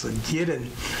purpose of getting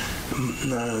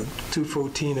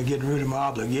 214 or getting rid of my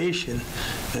obligation,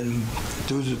 and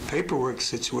due to the paperwork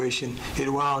situation, it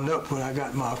wound up when I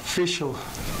got my official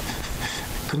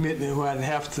commitment where I didn't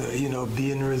have to,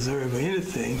 be in the reserve or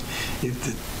anything. If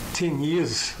the 10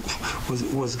 years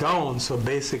was gone, so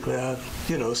basically I,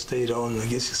 stayed on, I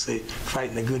guess you say,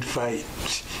 fighting a good fight,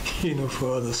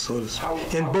 for others. So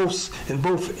in both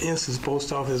instances,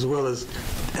 post office as well as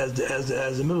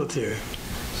the military.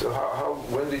 So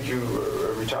when did you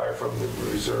retire from the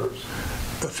reserves?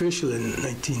 Officially in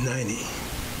 1990.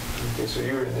 Okay, so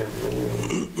you were in there.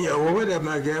 Yeah, well,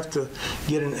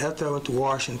 after I went to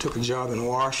Washington, took a job in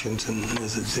Washington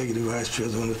as executive vice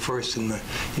president, the first in the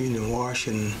union in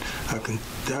Washington. I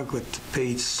got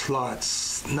paid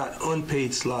slots, not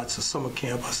unpaid slots, a summer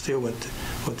camp. I still went to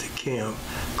camp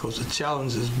because the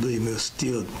challenges, believe me, are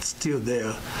still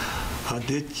there. I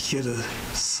did get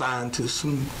assigned to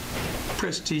some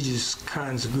prestigious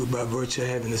kinds of group by virtue of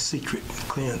having a secret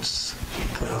clearance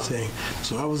kind of thing.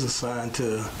 So I was assigned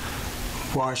to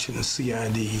Washington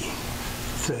CID.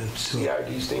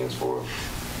 CID stands for?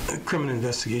 Criminal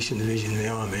Investigation Division in the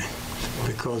Army,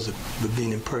 because of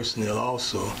being in personnel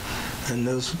also. And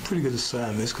those were pretty good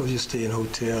assignments because you stay in a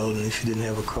hotel, and if you didn't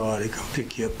have a car, they come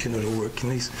pick you up, to work,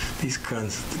 and these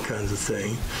kinds of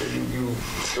things.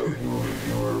 So you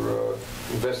were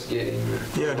investigating?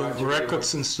 Yeah, the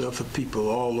records and stuff of people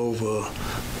all over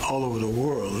the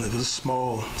world. And it was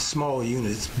small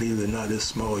units, believe it or not, this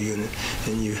small unit,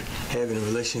 and you having a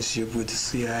relationship with the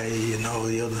CIA and all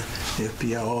the other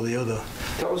FBI, all the other.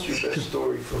 Tell us your best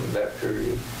story from that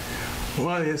period.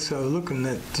 Well, yes, I was looking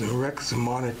at the records and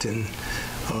monitoring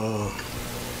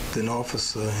an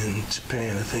officer in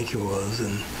Japan, I think it was,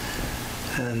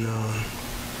 and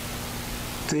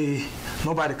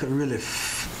nobody could really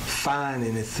find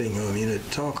anything of me.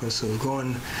 Talking, so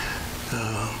going,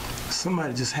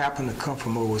 somebody just happened to come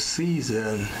from overseas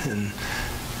there, and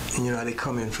they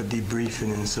come in for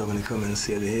debriefing and stuff, and they come in and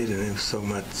say they was talking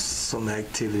about some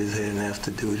activities they didn't have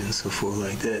to do it and so forth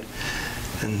like that,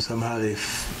 and somehow they.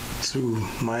 Through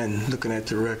mine looking at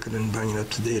the record and bringing up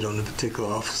to date on the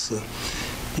particular officer,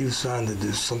 he was trying to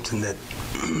do something that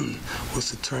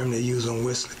what's the term they use on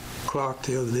Wesley Clark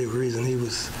the other day, the reason he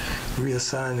was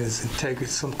reassigned his integrity,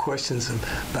 some questions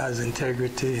about his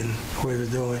integrity and what he was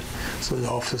doing. So the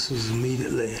officers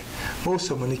immediately, most of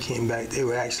them when they came back, they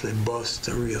were actually bussed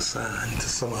or reassigned to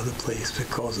some other place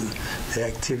because of the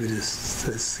activities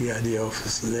of the CID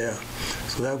officer there.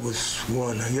 So that was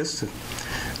one. I guess the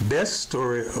best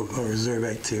story of my reserve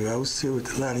activity, I was still with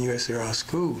the Atlanta U.S. Air Force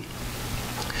School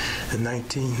in early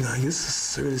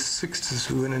 60s.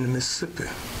 We went into Mississippi.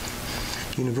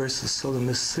 University of Southern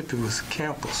Mississippi was a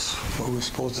campus where we were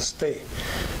supposed to stay.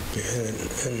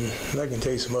 And I can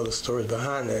tell you some other stories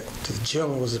behind that. The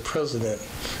general was the president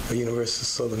of University of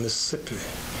Southern Mississippi.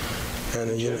 And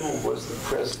the general was the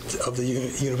president of the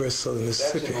University of Southern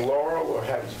Mississippi. That's in Laurel or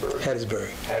Hattiesburg? Hattiesburg.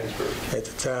 At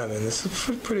the time. And it's a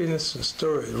pretty interesting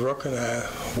story. Ruck and I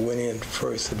went in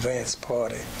first, advanced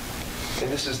party.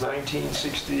 And this is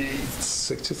 1960?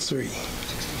 63.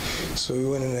 So we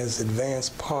went in as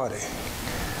advanced party.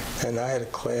 And I had a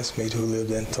classmate who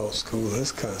lived and taught school and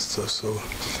this kind of stuff. So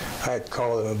I had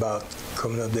called him about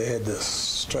coming up. They had the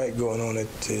strike going on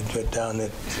down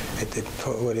at the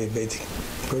where they basically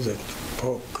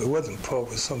it wasn't pork,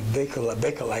 it was some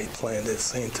Bakelite plant at the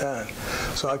same time.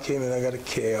 So I came in, I got a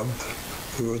cab.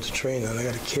 We rode the train and I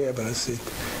got a cab and I said,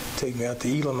 take me out to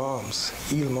Elam Arms.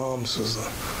 Elam Arms was a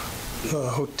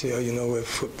hotel, where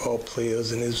football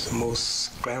players, and it was the most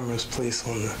glamorous place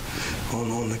on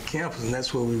the campus, and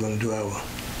that's where we were going to do our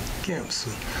camp.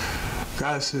 So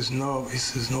guy says no. He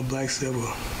says no blacks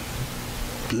ever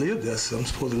lived there. So I'm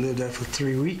supposed to live there for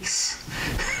 3 weeks.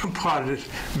 Part of the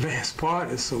advanced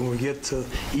party. So when we get to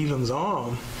Elam's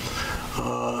Arm,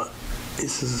 he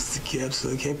says the camp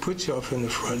said, "I can't put you off in the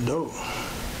front door."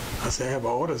 I said, "I have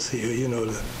orders here, you know,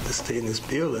 to stay in this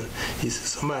building." He said,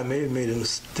 "Somebody may have made a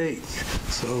mistake."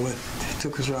 So he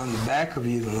took us around the back of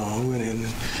Elam Arm. We went in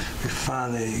and we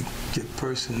finally get a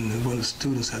person, one of the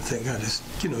students, I think, got us,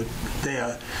 you know,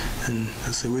 there. And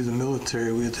I said, "We're the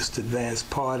military. We're just advanced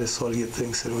party, sort of get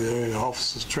things set. We were in the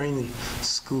officers training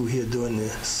school here during the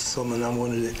summer, and I'm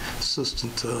one of the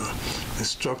assistant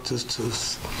instructors to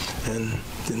us. And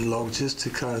then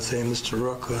logistic kind of thing, Mr.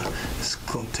 Rucker is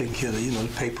going to take care of, you know,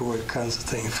 the paperwork kinds of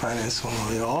thing, finance on all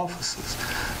the officers."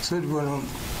 So it went on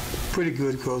pretty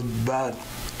good because by the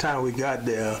time we got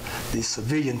there, the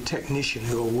civilian technician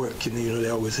who was working, you know, they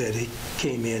always had, he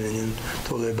came in and then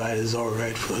told everybody it's all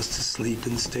right for us to sleep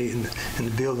and stay in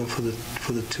the building for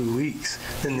the 2 weeks.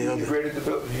 Then the integrated the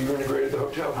building. You integrated the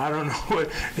hotel. I don't know what.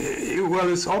 Well,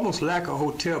 it's almost like a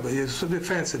hotel, but it's a bit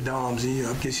fancy dorms. You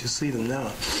know, I guess you see them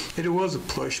now. It was a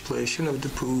plush place, you know, with the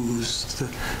pools, the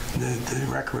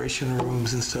recreation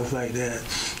rooms and stuff like that.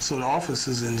 So the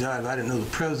officers enjoyed it. I didn't know the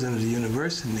president of the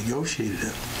university negotiated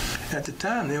it. At the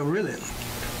time, they really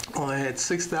only had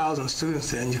 6,000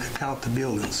 students there, and you could count the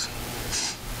buildings.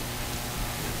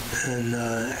 And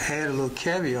had a little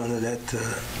caveat on it that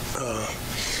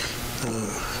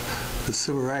the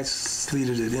civil rights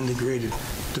leader that integrated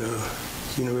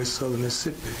University of Southern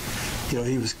Mississippi, you know,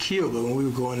 he was killed, but when we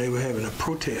were going, they were having a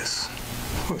protest.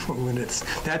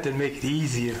 That didn't make it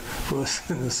easier for us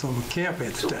in the summer camp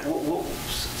at the time.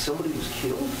 Somebody was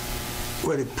killed?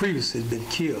 Well, they previously had been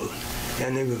killed,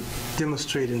 and they were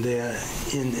demonstrating there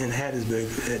in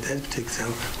Hattiesburg at that particular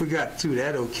time. We got through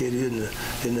that okay. It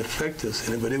didn't affect us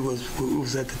in it, but it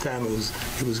was at the time it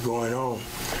was going on.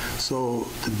 So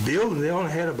the building, they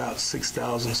only had about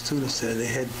 6,000 students there. They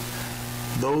had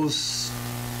those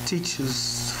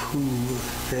teachers who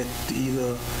at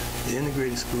either the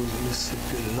integrated schools in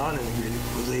Mississippi or the non-integrated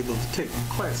was able to take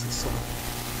classes. So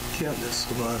countless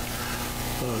of my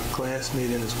classmate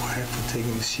and his wife were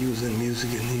taking, she was in music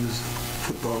and he was a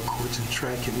football coach and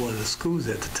track at one of the schools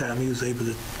at the time. He was able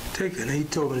to take it, and he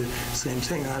told me the same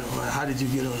thing. How did you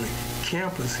get on the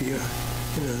campus here,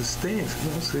 you know, the stands?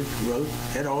 And I said, well,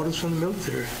 had orders from the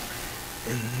military.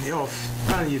 And you know,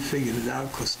 finally you figured it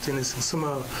out, because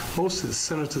most of the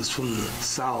senators from the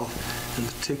South, in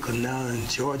particular now in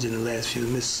Georgia in the last few,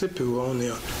 Mississippi, were on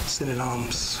their Senate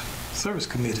Armed Service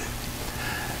Committee.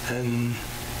 And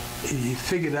he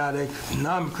figured out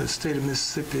economically the state of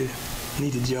Mississippi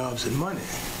needed jobs and money.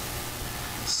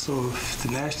 So if the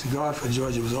National Guard for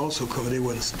Georgia was also coming, they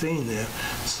wasn't staying there.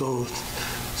 So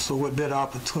what better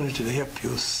opportunity to help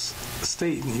your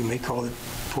state, and you may call it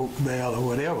poke bail or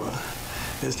whatever,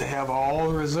 is to have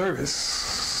all the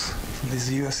reservists from these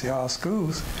USCR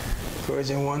schools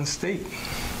converged in one state.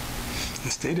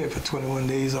 And stay there for 21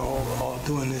 days all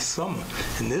during this summer.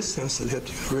 In this sense, it helped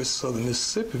the University of Southern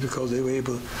Mississippi because they were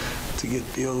able to get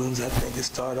buildings. I think they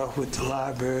started off with the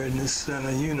library and this center.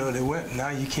 You know, they went. Now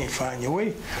you can't find your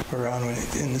way around.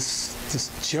 And this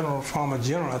former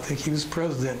general, I think he was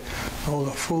president all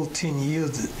the full 10 years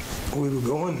that we were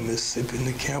going to Mississippi, and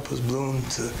the campus bloomed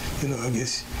to, you know, I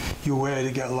guess you're aware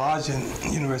it got larger,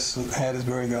 and University of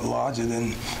Hattiesburg got larger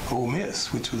than Ole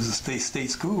Miss, which was a state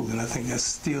school, and I think that's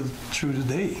still true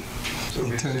today. So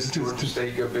Georgia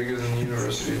State got bigger than the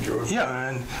University of Georgia? Yeah,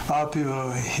 and a lot of people know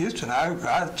history, and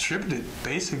I attribute it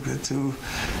basically to,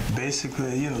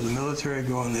 you know, the military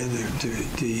going there,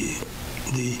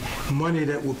 the money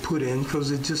that were put in, because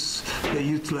they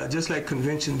utilize, just like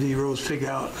convention bureaus figure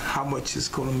out how much it's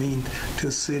going to mean to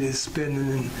a city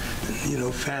spending and you know,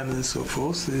 family and so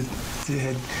forth. So they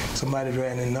had somebody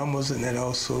ran the numbers, and then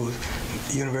also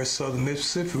University of Southern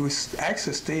Mississippi. We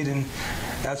actually stayed in,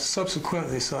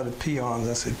 subsequently saw the peons.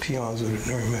 I said peons,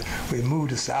 we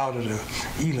moved us out of the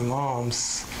Elam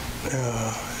Arms.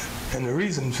 And the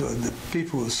reason for the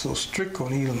people were so strict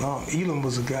on Elam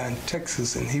was a guy in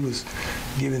Texas, and he was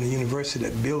giving the university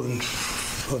that building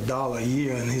for $1 a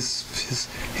year, and his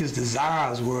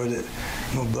desires were that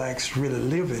no blacks really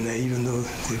live in there, even though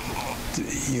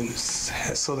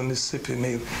Southern Mississippi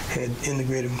may have had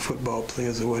integrated football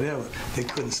players or whatever. They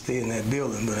couldn't stay in that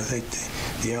building, but I think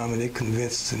the Army, they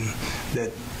convinced him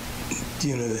that,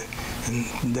 you know,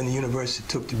 and then the university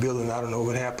took the building. I don't know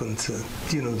what happened to,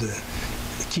 you know,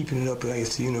 keeping it up. I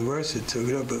guess the university took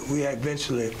it up, but we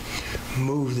eventually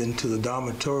moved into the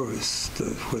dormitories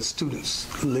where students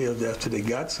lived after they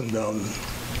got some dollars.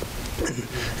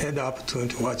 had the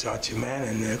opportunity to watch Archie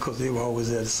Manning there because they were always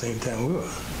there at the same time we were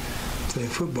playing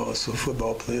football. So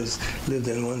football players lived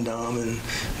in one dorm, and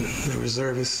the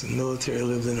reservists and military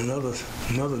lived in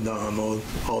another dorm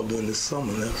all during the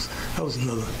summer. That was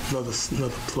another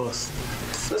plus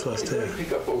there. Let me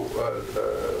pick up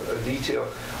a detail.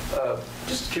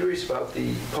 Just curious about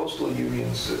the postal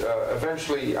unions.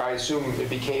 Eventually, I assume it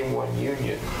became one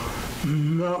union.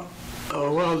 No.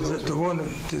 Well, the one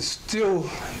that still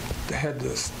had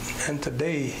this, and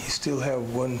today you still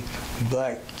have one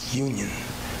black union.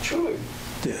 Truly.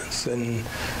 Yes, and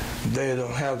they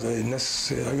don't have the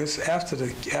necessary. I guess after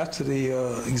the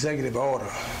executive order,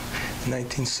 in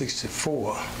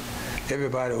 1964,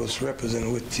 everybody was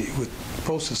represented with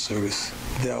Postal Service,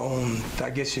 their own. I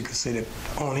guess you could say their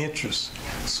own interests.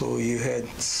 So you had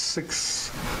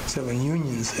 6, 7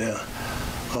 unions there.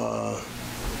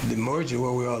 The merger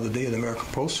where we are today, the American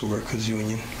Postal Workers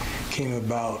Union, came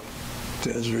about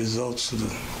as a result of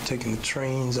taking the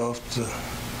trains off the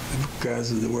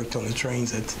guys that worked on the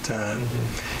trains at the time.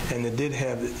 Mm-hmm. And they did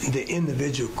have the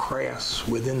individual crafts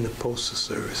within the Postal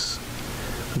Service.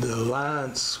 The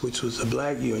Alliance, which was a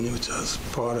black union, which I was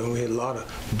part of, and we had a lot of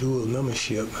dual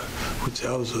membership, which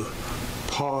I was a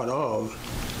part of.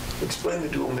 Explain the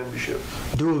dual membership.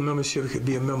 Dual membership could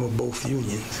be a member of both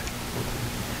unions.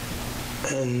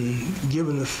 And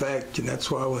given the fact, and that's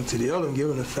why I went to the other, and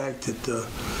given the fact that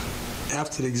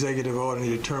after the executive order, they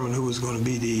determined who was going to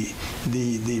be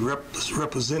the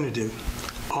representative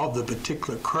of the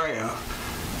particular craft,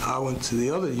 I went to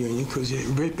the other union because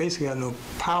you basically had no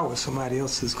power. Somebody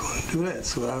else is going to do that.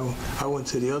 So I went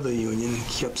to the other union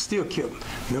and still kept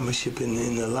membership in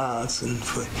the Alliance. And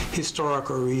for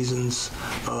historical reasons,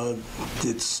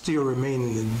 it still remain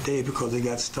in the day because they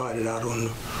got started out on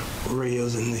the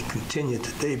rails and they continue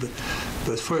today. But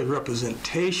for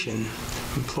representation,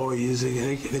 employees,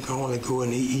 they can only go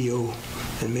in the EEO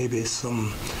and maybe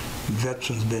some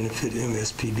veterans benefit,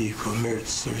 MSPB, called Merit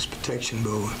Service Protection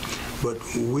Board. But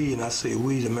we, and I say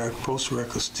we, the American Postal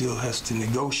Records still has to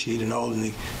negotiate, and all of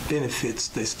the benefits,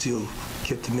 they still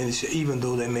get the ministry, even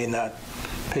though they may not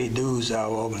pay dues to our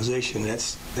organization, that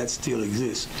still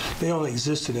exists. They only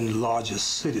existed in the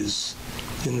largest cities,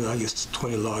 I guess the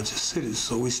 20 largest cities,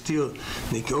 so we still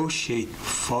negotiate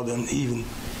for them even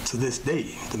to this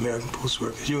day, the American Postal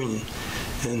Workers Union.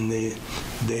 And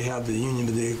they have the union,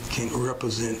 but they can't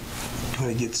represent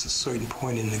when it gets a certain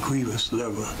point in the grievance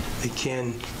level. They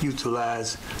can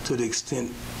utilize to the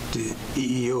extent the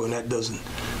EEO, and that doesn't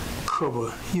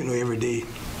cover, everyday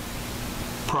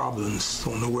problems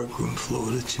on the workroom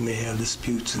floor that you may have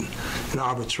disputes and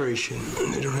arbitration.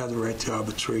 They don't have the right to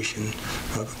arbitration.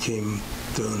 I've been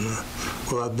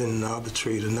an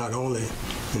arbitrator not only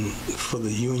for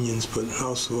the unions, but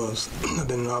also I've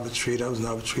been an arbitrator. I was an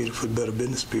arbitrator for the Better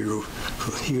Business Bureau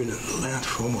here in Atlanta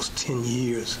for almost 10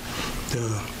 years.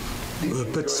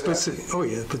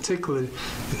 Particularly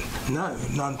not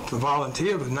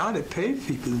volunteer, but now they pay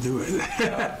people to do it.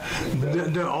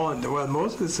 Well,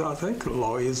 most of the I think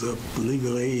lawyers or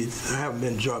legal aids. I haven't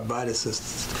been job by this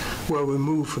since. Well, we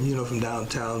moved from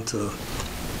downtown to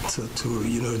the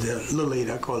Little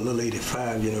 80, I call it Little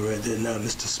 85, right there now.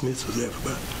 Mr. Smith was there for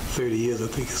about 30 years. I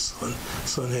think his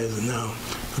son has it now.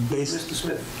 Mr.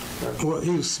 Smith? Well,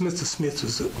 Mr. Smith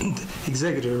was the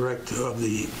executive director of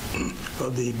the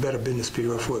Better Business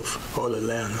Bureau for all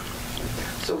Atlanta.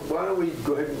 So why don't we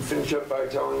go ahead and finish up by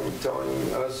telling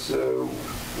us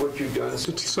what you've done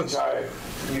since you retired.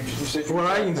 You said you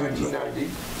retired in 1990.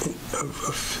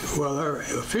 Well, I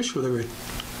officially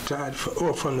retired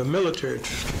from the military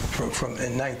from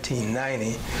in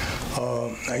 1990.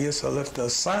 I guess I left the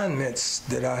assignments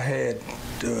that I had,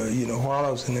 while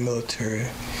I was in the military,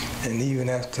 and even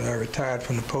after I retired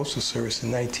from the Postal Service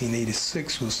in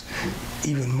 1986 was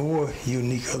even more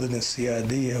unique. Other than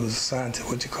CID, I was assigned to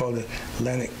what you call the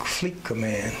Atlantic Fleet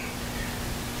Command.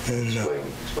 And,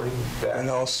 explain that. And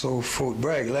also Fort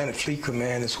Bragg. Atlantic Fleet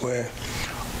Command is where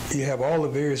you have all the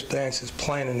various branches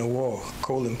planning the war.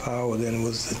 Colin Powell then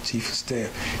was the chief of staff.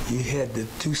 You had to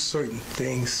do certain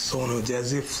things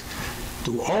as if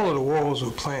all of the wars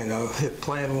were planned. I had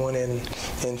planned one in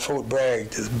Fort Bragg,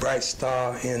 this Bright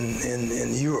Star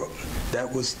in Europe.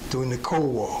 That was during the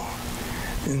Cold War.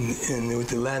 And with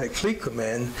the Atlantic Fleet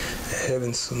Command,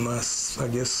 having some, I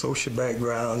guess, social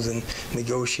backgrounds and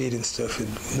negotiating stuff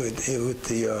with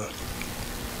the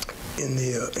in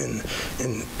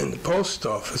the post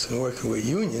office and working with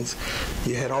unions,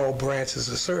 you had all branches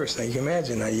of service. Now you can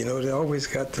imagine now, they always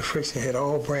got the friction, had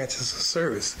all branches of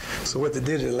service. So what they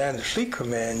did at Atlantic Fleet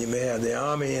Command, you may have the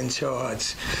Army in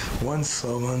charge one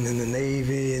summer, and the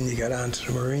Navy, and you got onto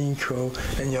the Marine Corps,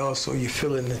 and you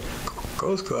fill in the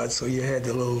Coast Guard, so you had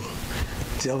the little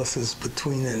jealousies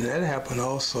between them. And that happened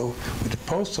also with the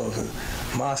post office.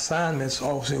 My assignments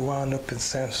always wound up in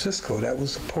San Francisco. That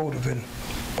was the port of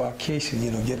embarkation,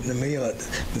 getting the mail at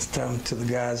this time to the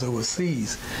guys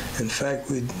overseas. In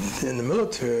fact, in the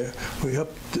military, we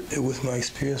helped, with my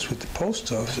experience with the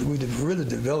post office, we really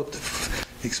developed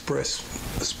express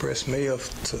mail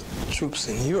to troops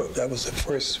in Europe. That was the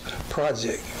first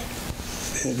project.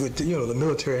 With the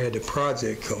military had the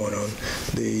project going on.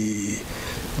 The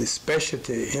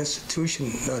specialty institution,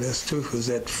 was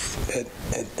in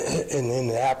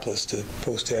Indianapolis, the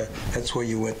post there. That's where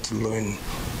you went to learn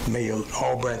mail.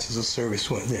 All branches of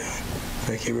service went there.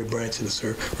 Like every branch of the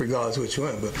service, regardless of which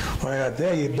one. But when I got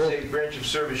there, when you say branch of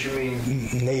service, you mean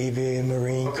Navy,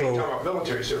 Marine Corps. Okay, you're talking about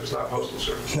military service, not postal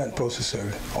service. Not postal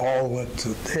service. All went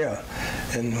to there.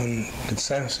 And when in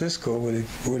San Francisco, where they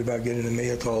worried about getting the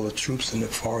mail to all the troops in the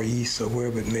Far East or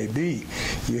wherever it may be,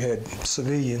 you had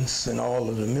civilians and all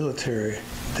of the military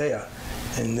there.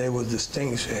 And they were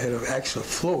distinguished. They had an actual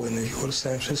flow. And if you go to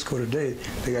San Francisco today,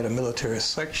 they got a military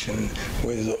section,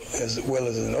 as well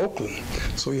as in Oakland.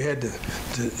 So you had the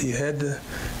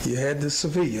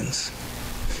civilians.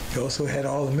 You also had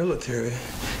all the military,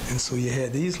 and so you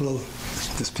had these little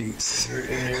disputes. You're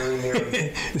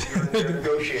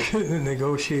negotiating.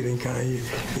 Negotiating kind of.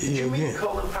 Did you meet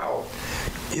Colin Powell?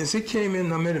 Yes, he came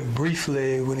in. I met him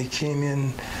briefly when he came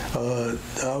in. I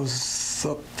was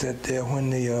up there when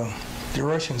the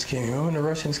Russians came. Remember when the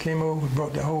Russians came over?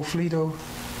 Brought the whole fleet over.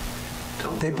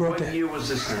 What year was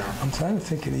this now? I'm trying to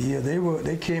think of the year.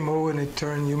 They came over and they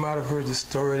turned. You might have heard the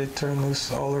story. They turned loose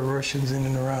all the Russians in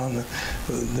and around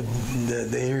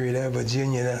the area there,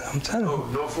 Virginia. I'm trying to.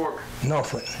 Norfolk.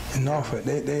 Norfolk.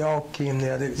 They all came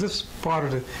there. This was part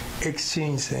of the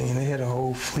exchange thing, and they had a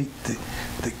whole fleet that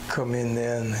come in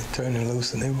there and they turned them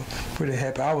loose, and they were pretty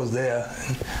happy. I was there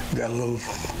and got little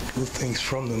things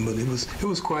from them, but it was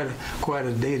quite a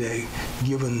day there.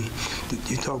 Given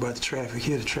you talk about the traffic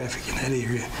here, the traffic in that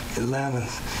area, Atlanta,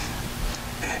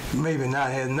 maybe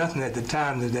not had nothing at the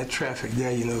time. That traffic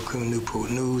there, coming Newport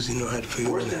News, had to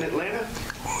figure. Worse than Atlanta?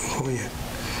 Oh yeah,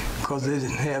 because they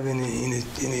didn't have any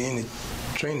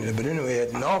training. But anyway,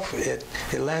 at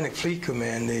Atlantic Fleet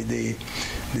Command, the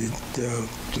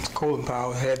Colin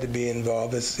Powell had to be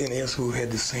involved, as any else who had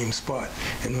the same spot.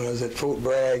 And when I was at Fort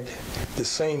Bragg, the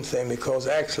same thing, because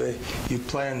actually you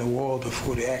plan the war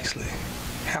before they actually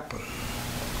happen.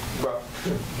 Well,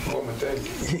 one would think.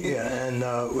 Yeah, and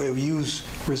we used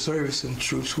reservists and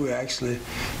troops who actually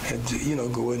had to,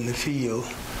 go in the field.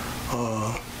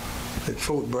 At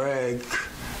Fort Bragg,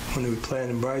 when they were playing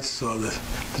in Bright Star, the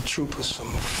troopers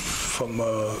from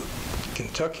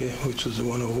Kentucky, which was the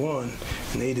 101,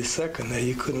 and 82nd, now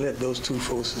you couldn't let those two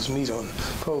forces meet on the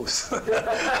post.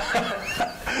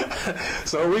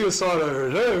 So we were sort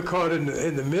of caught in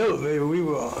the middle. Maybe we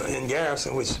were in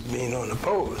garrison, which being on the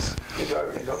post. You're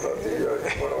talking about the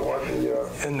 101,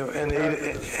 and the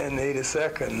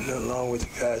 82nd, along with the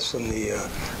guys from the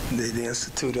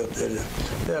institute up there.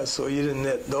 Yeah, so you didn't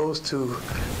let those two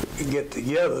get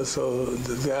together. So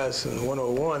the guys from the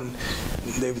 101,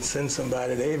 they would send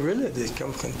somebody. They'd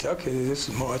come from Kentucky. They just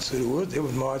march through the woods. They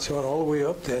would march on all the way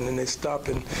up there, and then they stop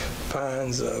in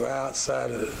Pines right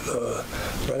outside of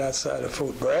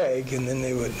Fort Bragg, and then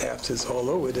they would, after it's all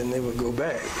over, then they would go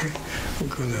back.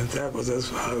 Because that's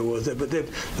how it was. But the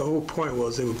whole point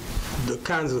was the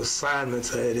kinds of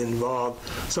assignments I had involved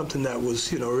something that was,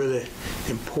 really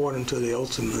important to the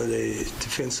ultimate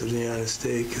defense of the United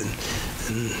States,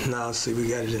 and now see we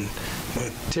got it in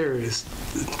terrorist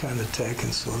kind of attack,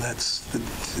 and so that's.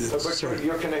 But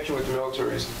your connection with the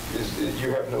military is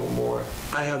you have no more.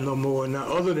 I have no more now.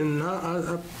 Other than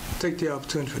I take the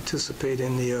opportunity to participate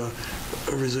in the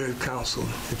Reserve Council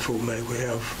at Fort Mac. We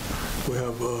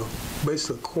have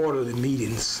basically quarterly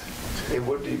meetings. And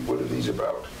what are these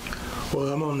about? Well,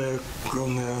 I'm on their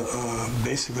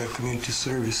basically a community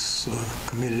service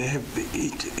committee. They have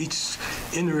each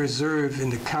in the reserve in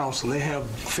the council. They have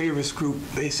favorites group,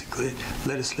 basically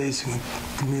legislation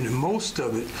community. Most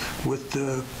of it with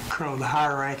the colonel, the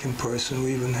higher ranking person.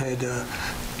 We even had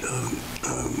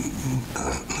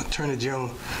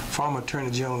former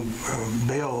Attorney General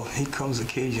Bell. He comes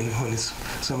occasionally when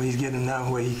somebody's getting down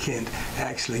where he can't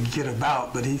actually get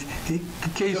about, but he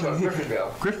occasionally.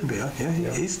 Griffin Bell,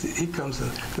 yeah. He comes to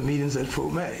the meetings at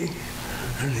Fort May.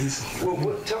 And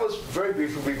well, tell us very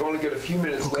briefly, we've only got a few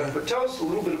minutes left, but tell us a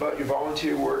little bit about your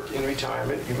volunteer work in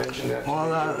retirement. You mentioned that.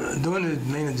 Well, during the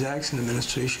Maynard Jackson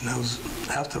administration, I was,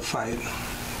 after a fight,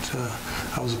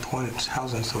 I was appointed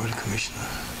Housing Authority Commissioner.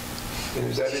 And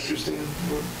is that interesting?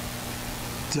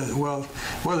 Well,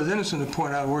 it's interesting to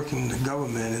point out working in the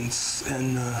government,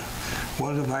 and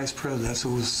one of the vice presidents,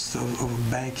 who was of a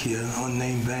bank here,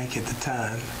 unnamed bank at the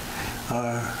time,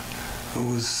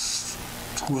 was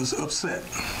upset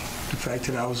the fact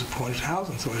that I was appointed to the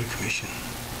Housing Authority Commission.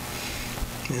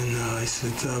 And he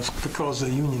said, because of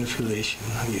the union affiliation,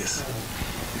 I guess.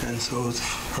 And so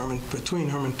between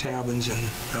Herman Tabbins and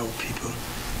our people,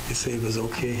 they said it was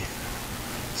okay.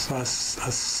 So I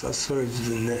served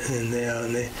in there,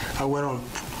 and I went on,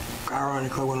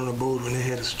 ironically, I went on a board when they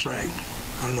had a strike.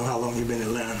 I don't know how long you've been in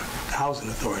Atlanta, the Housing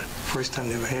Authority, first time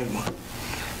they ever had one.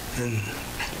 And in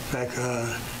fact,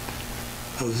 I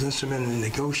was instrumental in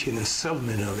negotiating the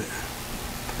settlement of it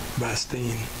by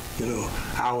staying,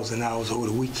 hours and hours over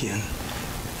the weekend.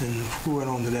 And we went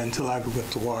on to that until I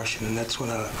went to Washington. That's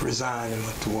when I resigned and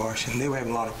went to Washington. They were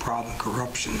having a lot of problem,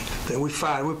 corruption. Then we're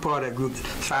part of that group that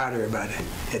fired everybody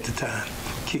at the time.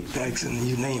 Kickbacks and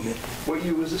you name it. What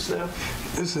year was this now?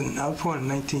 I was appointed in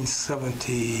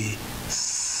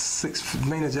 1976.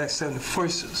 Maynard Jackson,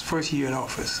 first year in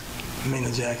office.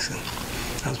 Maynard Jackson.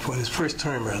 I was appointed his first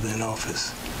term, rather, in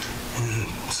office. And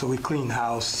so we cleaned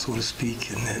house, so to speak,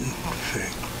 and then.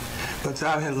 But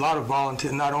I've had a lot of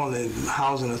volunteers, not only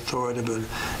Housing Authority, but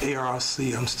ARC.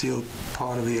 I'm still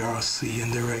part of ARC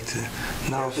and director.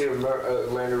 Now,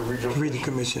 Atlanta Regional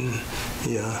Commission,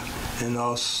 yeah. And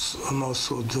I'm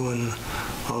also doing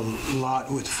a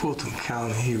lot with Fulton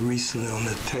County here recently on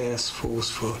the task force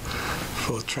for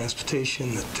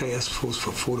transportation, the task force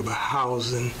for affordable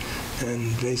housing,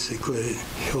 and basically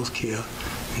health care.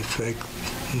 In fact,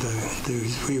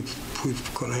 we're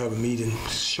going to have a meeting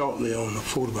shortly on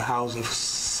affordable housing for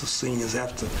seniors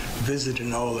after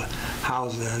visiting all the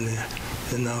housing down there.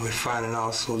 And now we're finding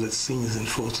also that seniors in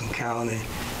Fulton County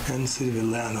and the city of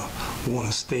Atlanta want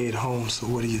to stay at home, so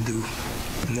what do you do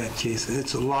in that case? And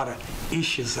it's a lot of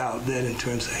issues out there in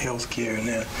terms of health care and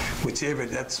that,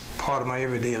 that's part of my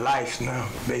everyday life now,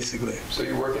 basically. So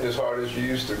you're working as hard as you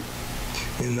used to?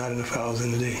 And not enough hours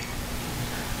in the day.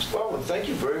 Mr. Baldwin, thank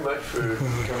you very much for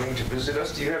coming to visit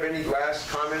us. Do you have any last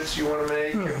comments you want to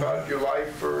make about your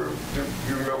life or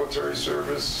your military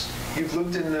service? You've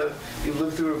lived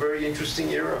through a very interesting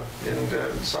era, and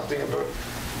something about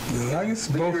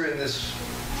leader in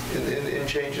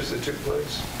changes that took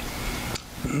place.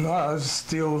 No, I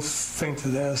still think that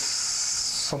there's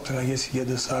something, I guess, you get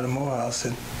this out of Morehouse,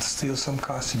 that still some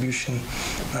contribution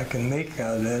I can make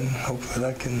out of that, and hopefully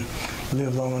I can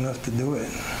live long enough to do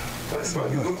it. Well,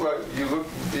 you look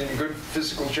in good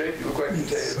physical shape. You look like you're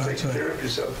taking care of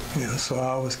yourself. Yeah, so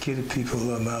I always kidded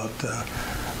people about,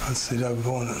 I said I'm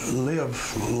going to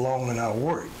live long and I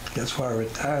work. That's why I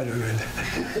retired already.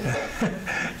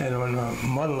 And when my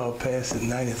mother-in-law passed at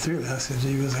 93, I said,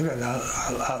 gee, I got to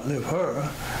outlive her.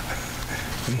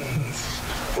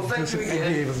 Well, thank you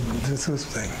again.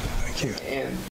 Thank you. And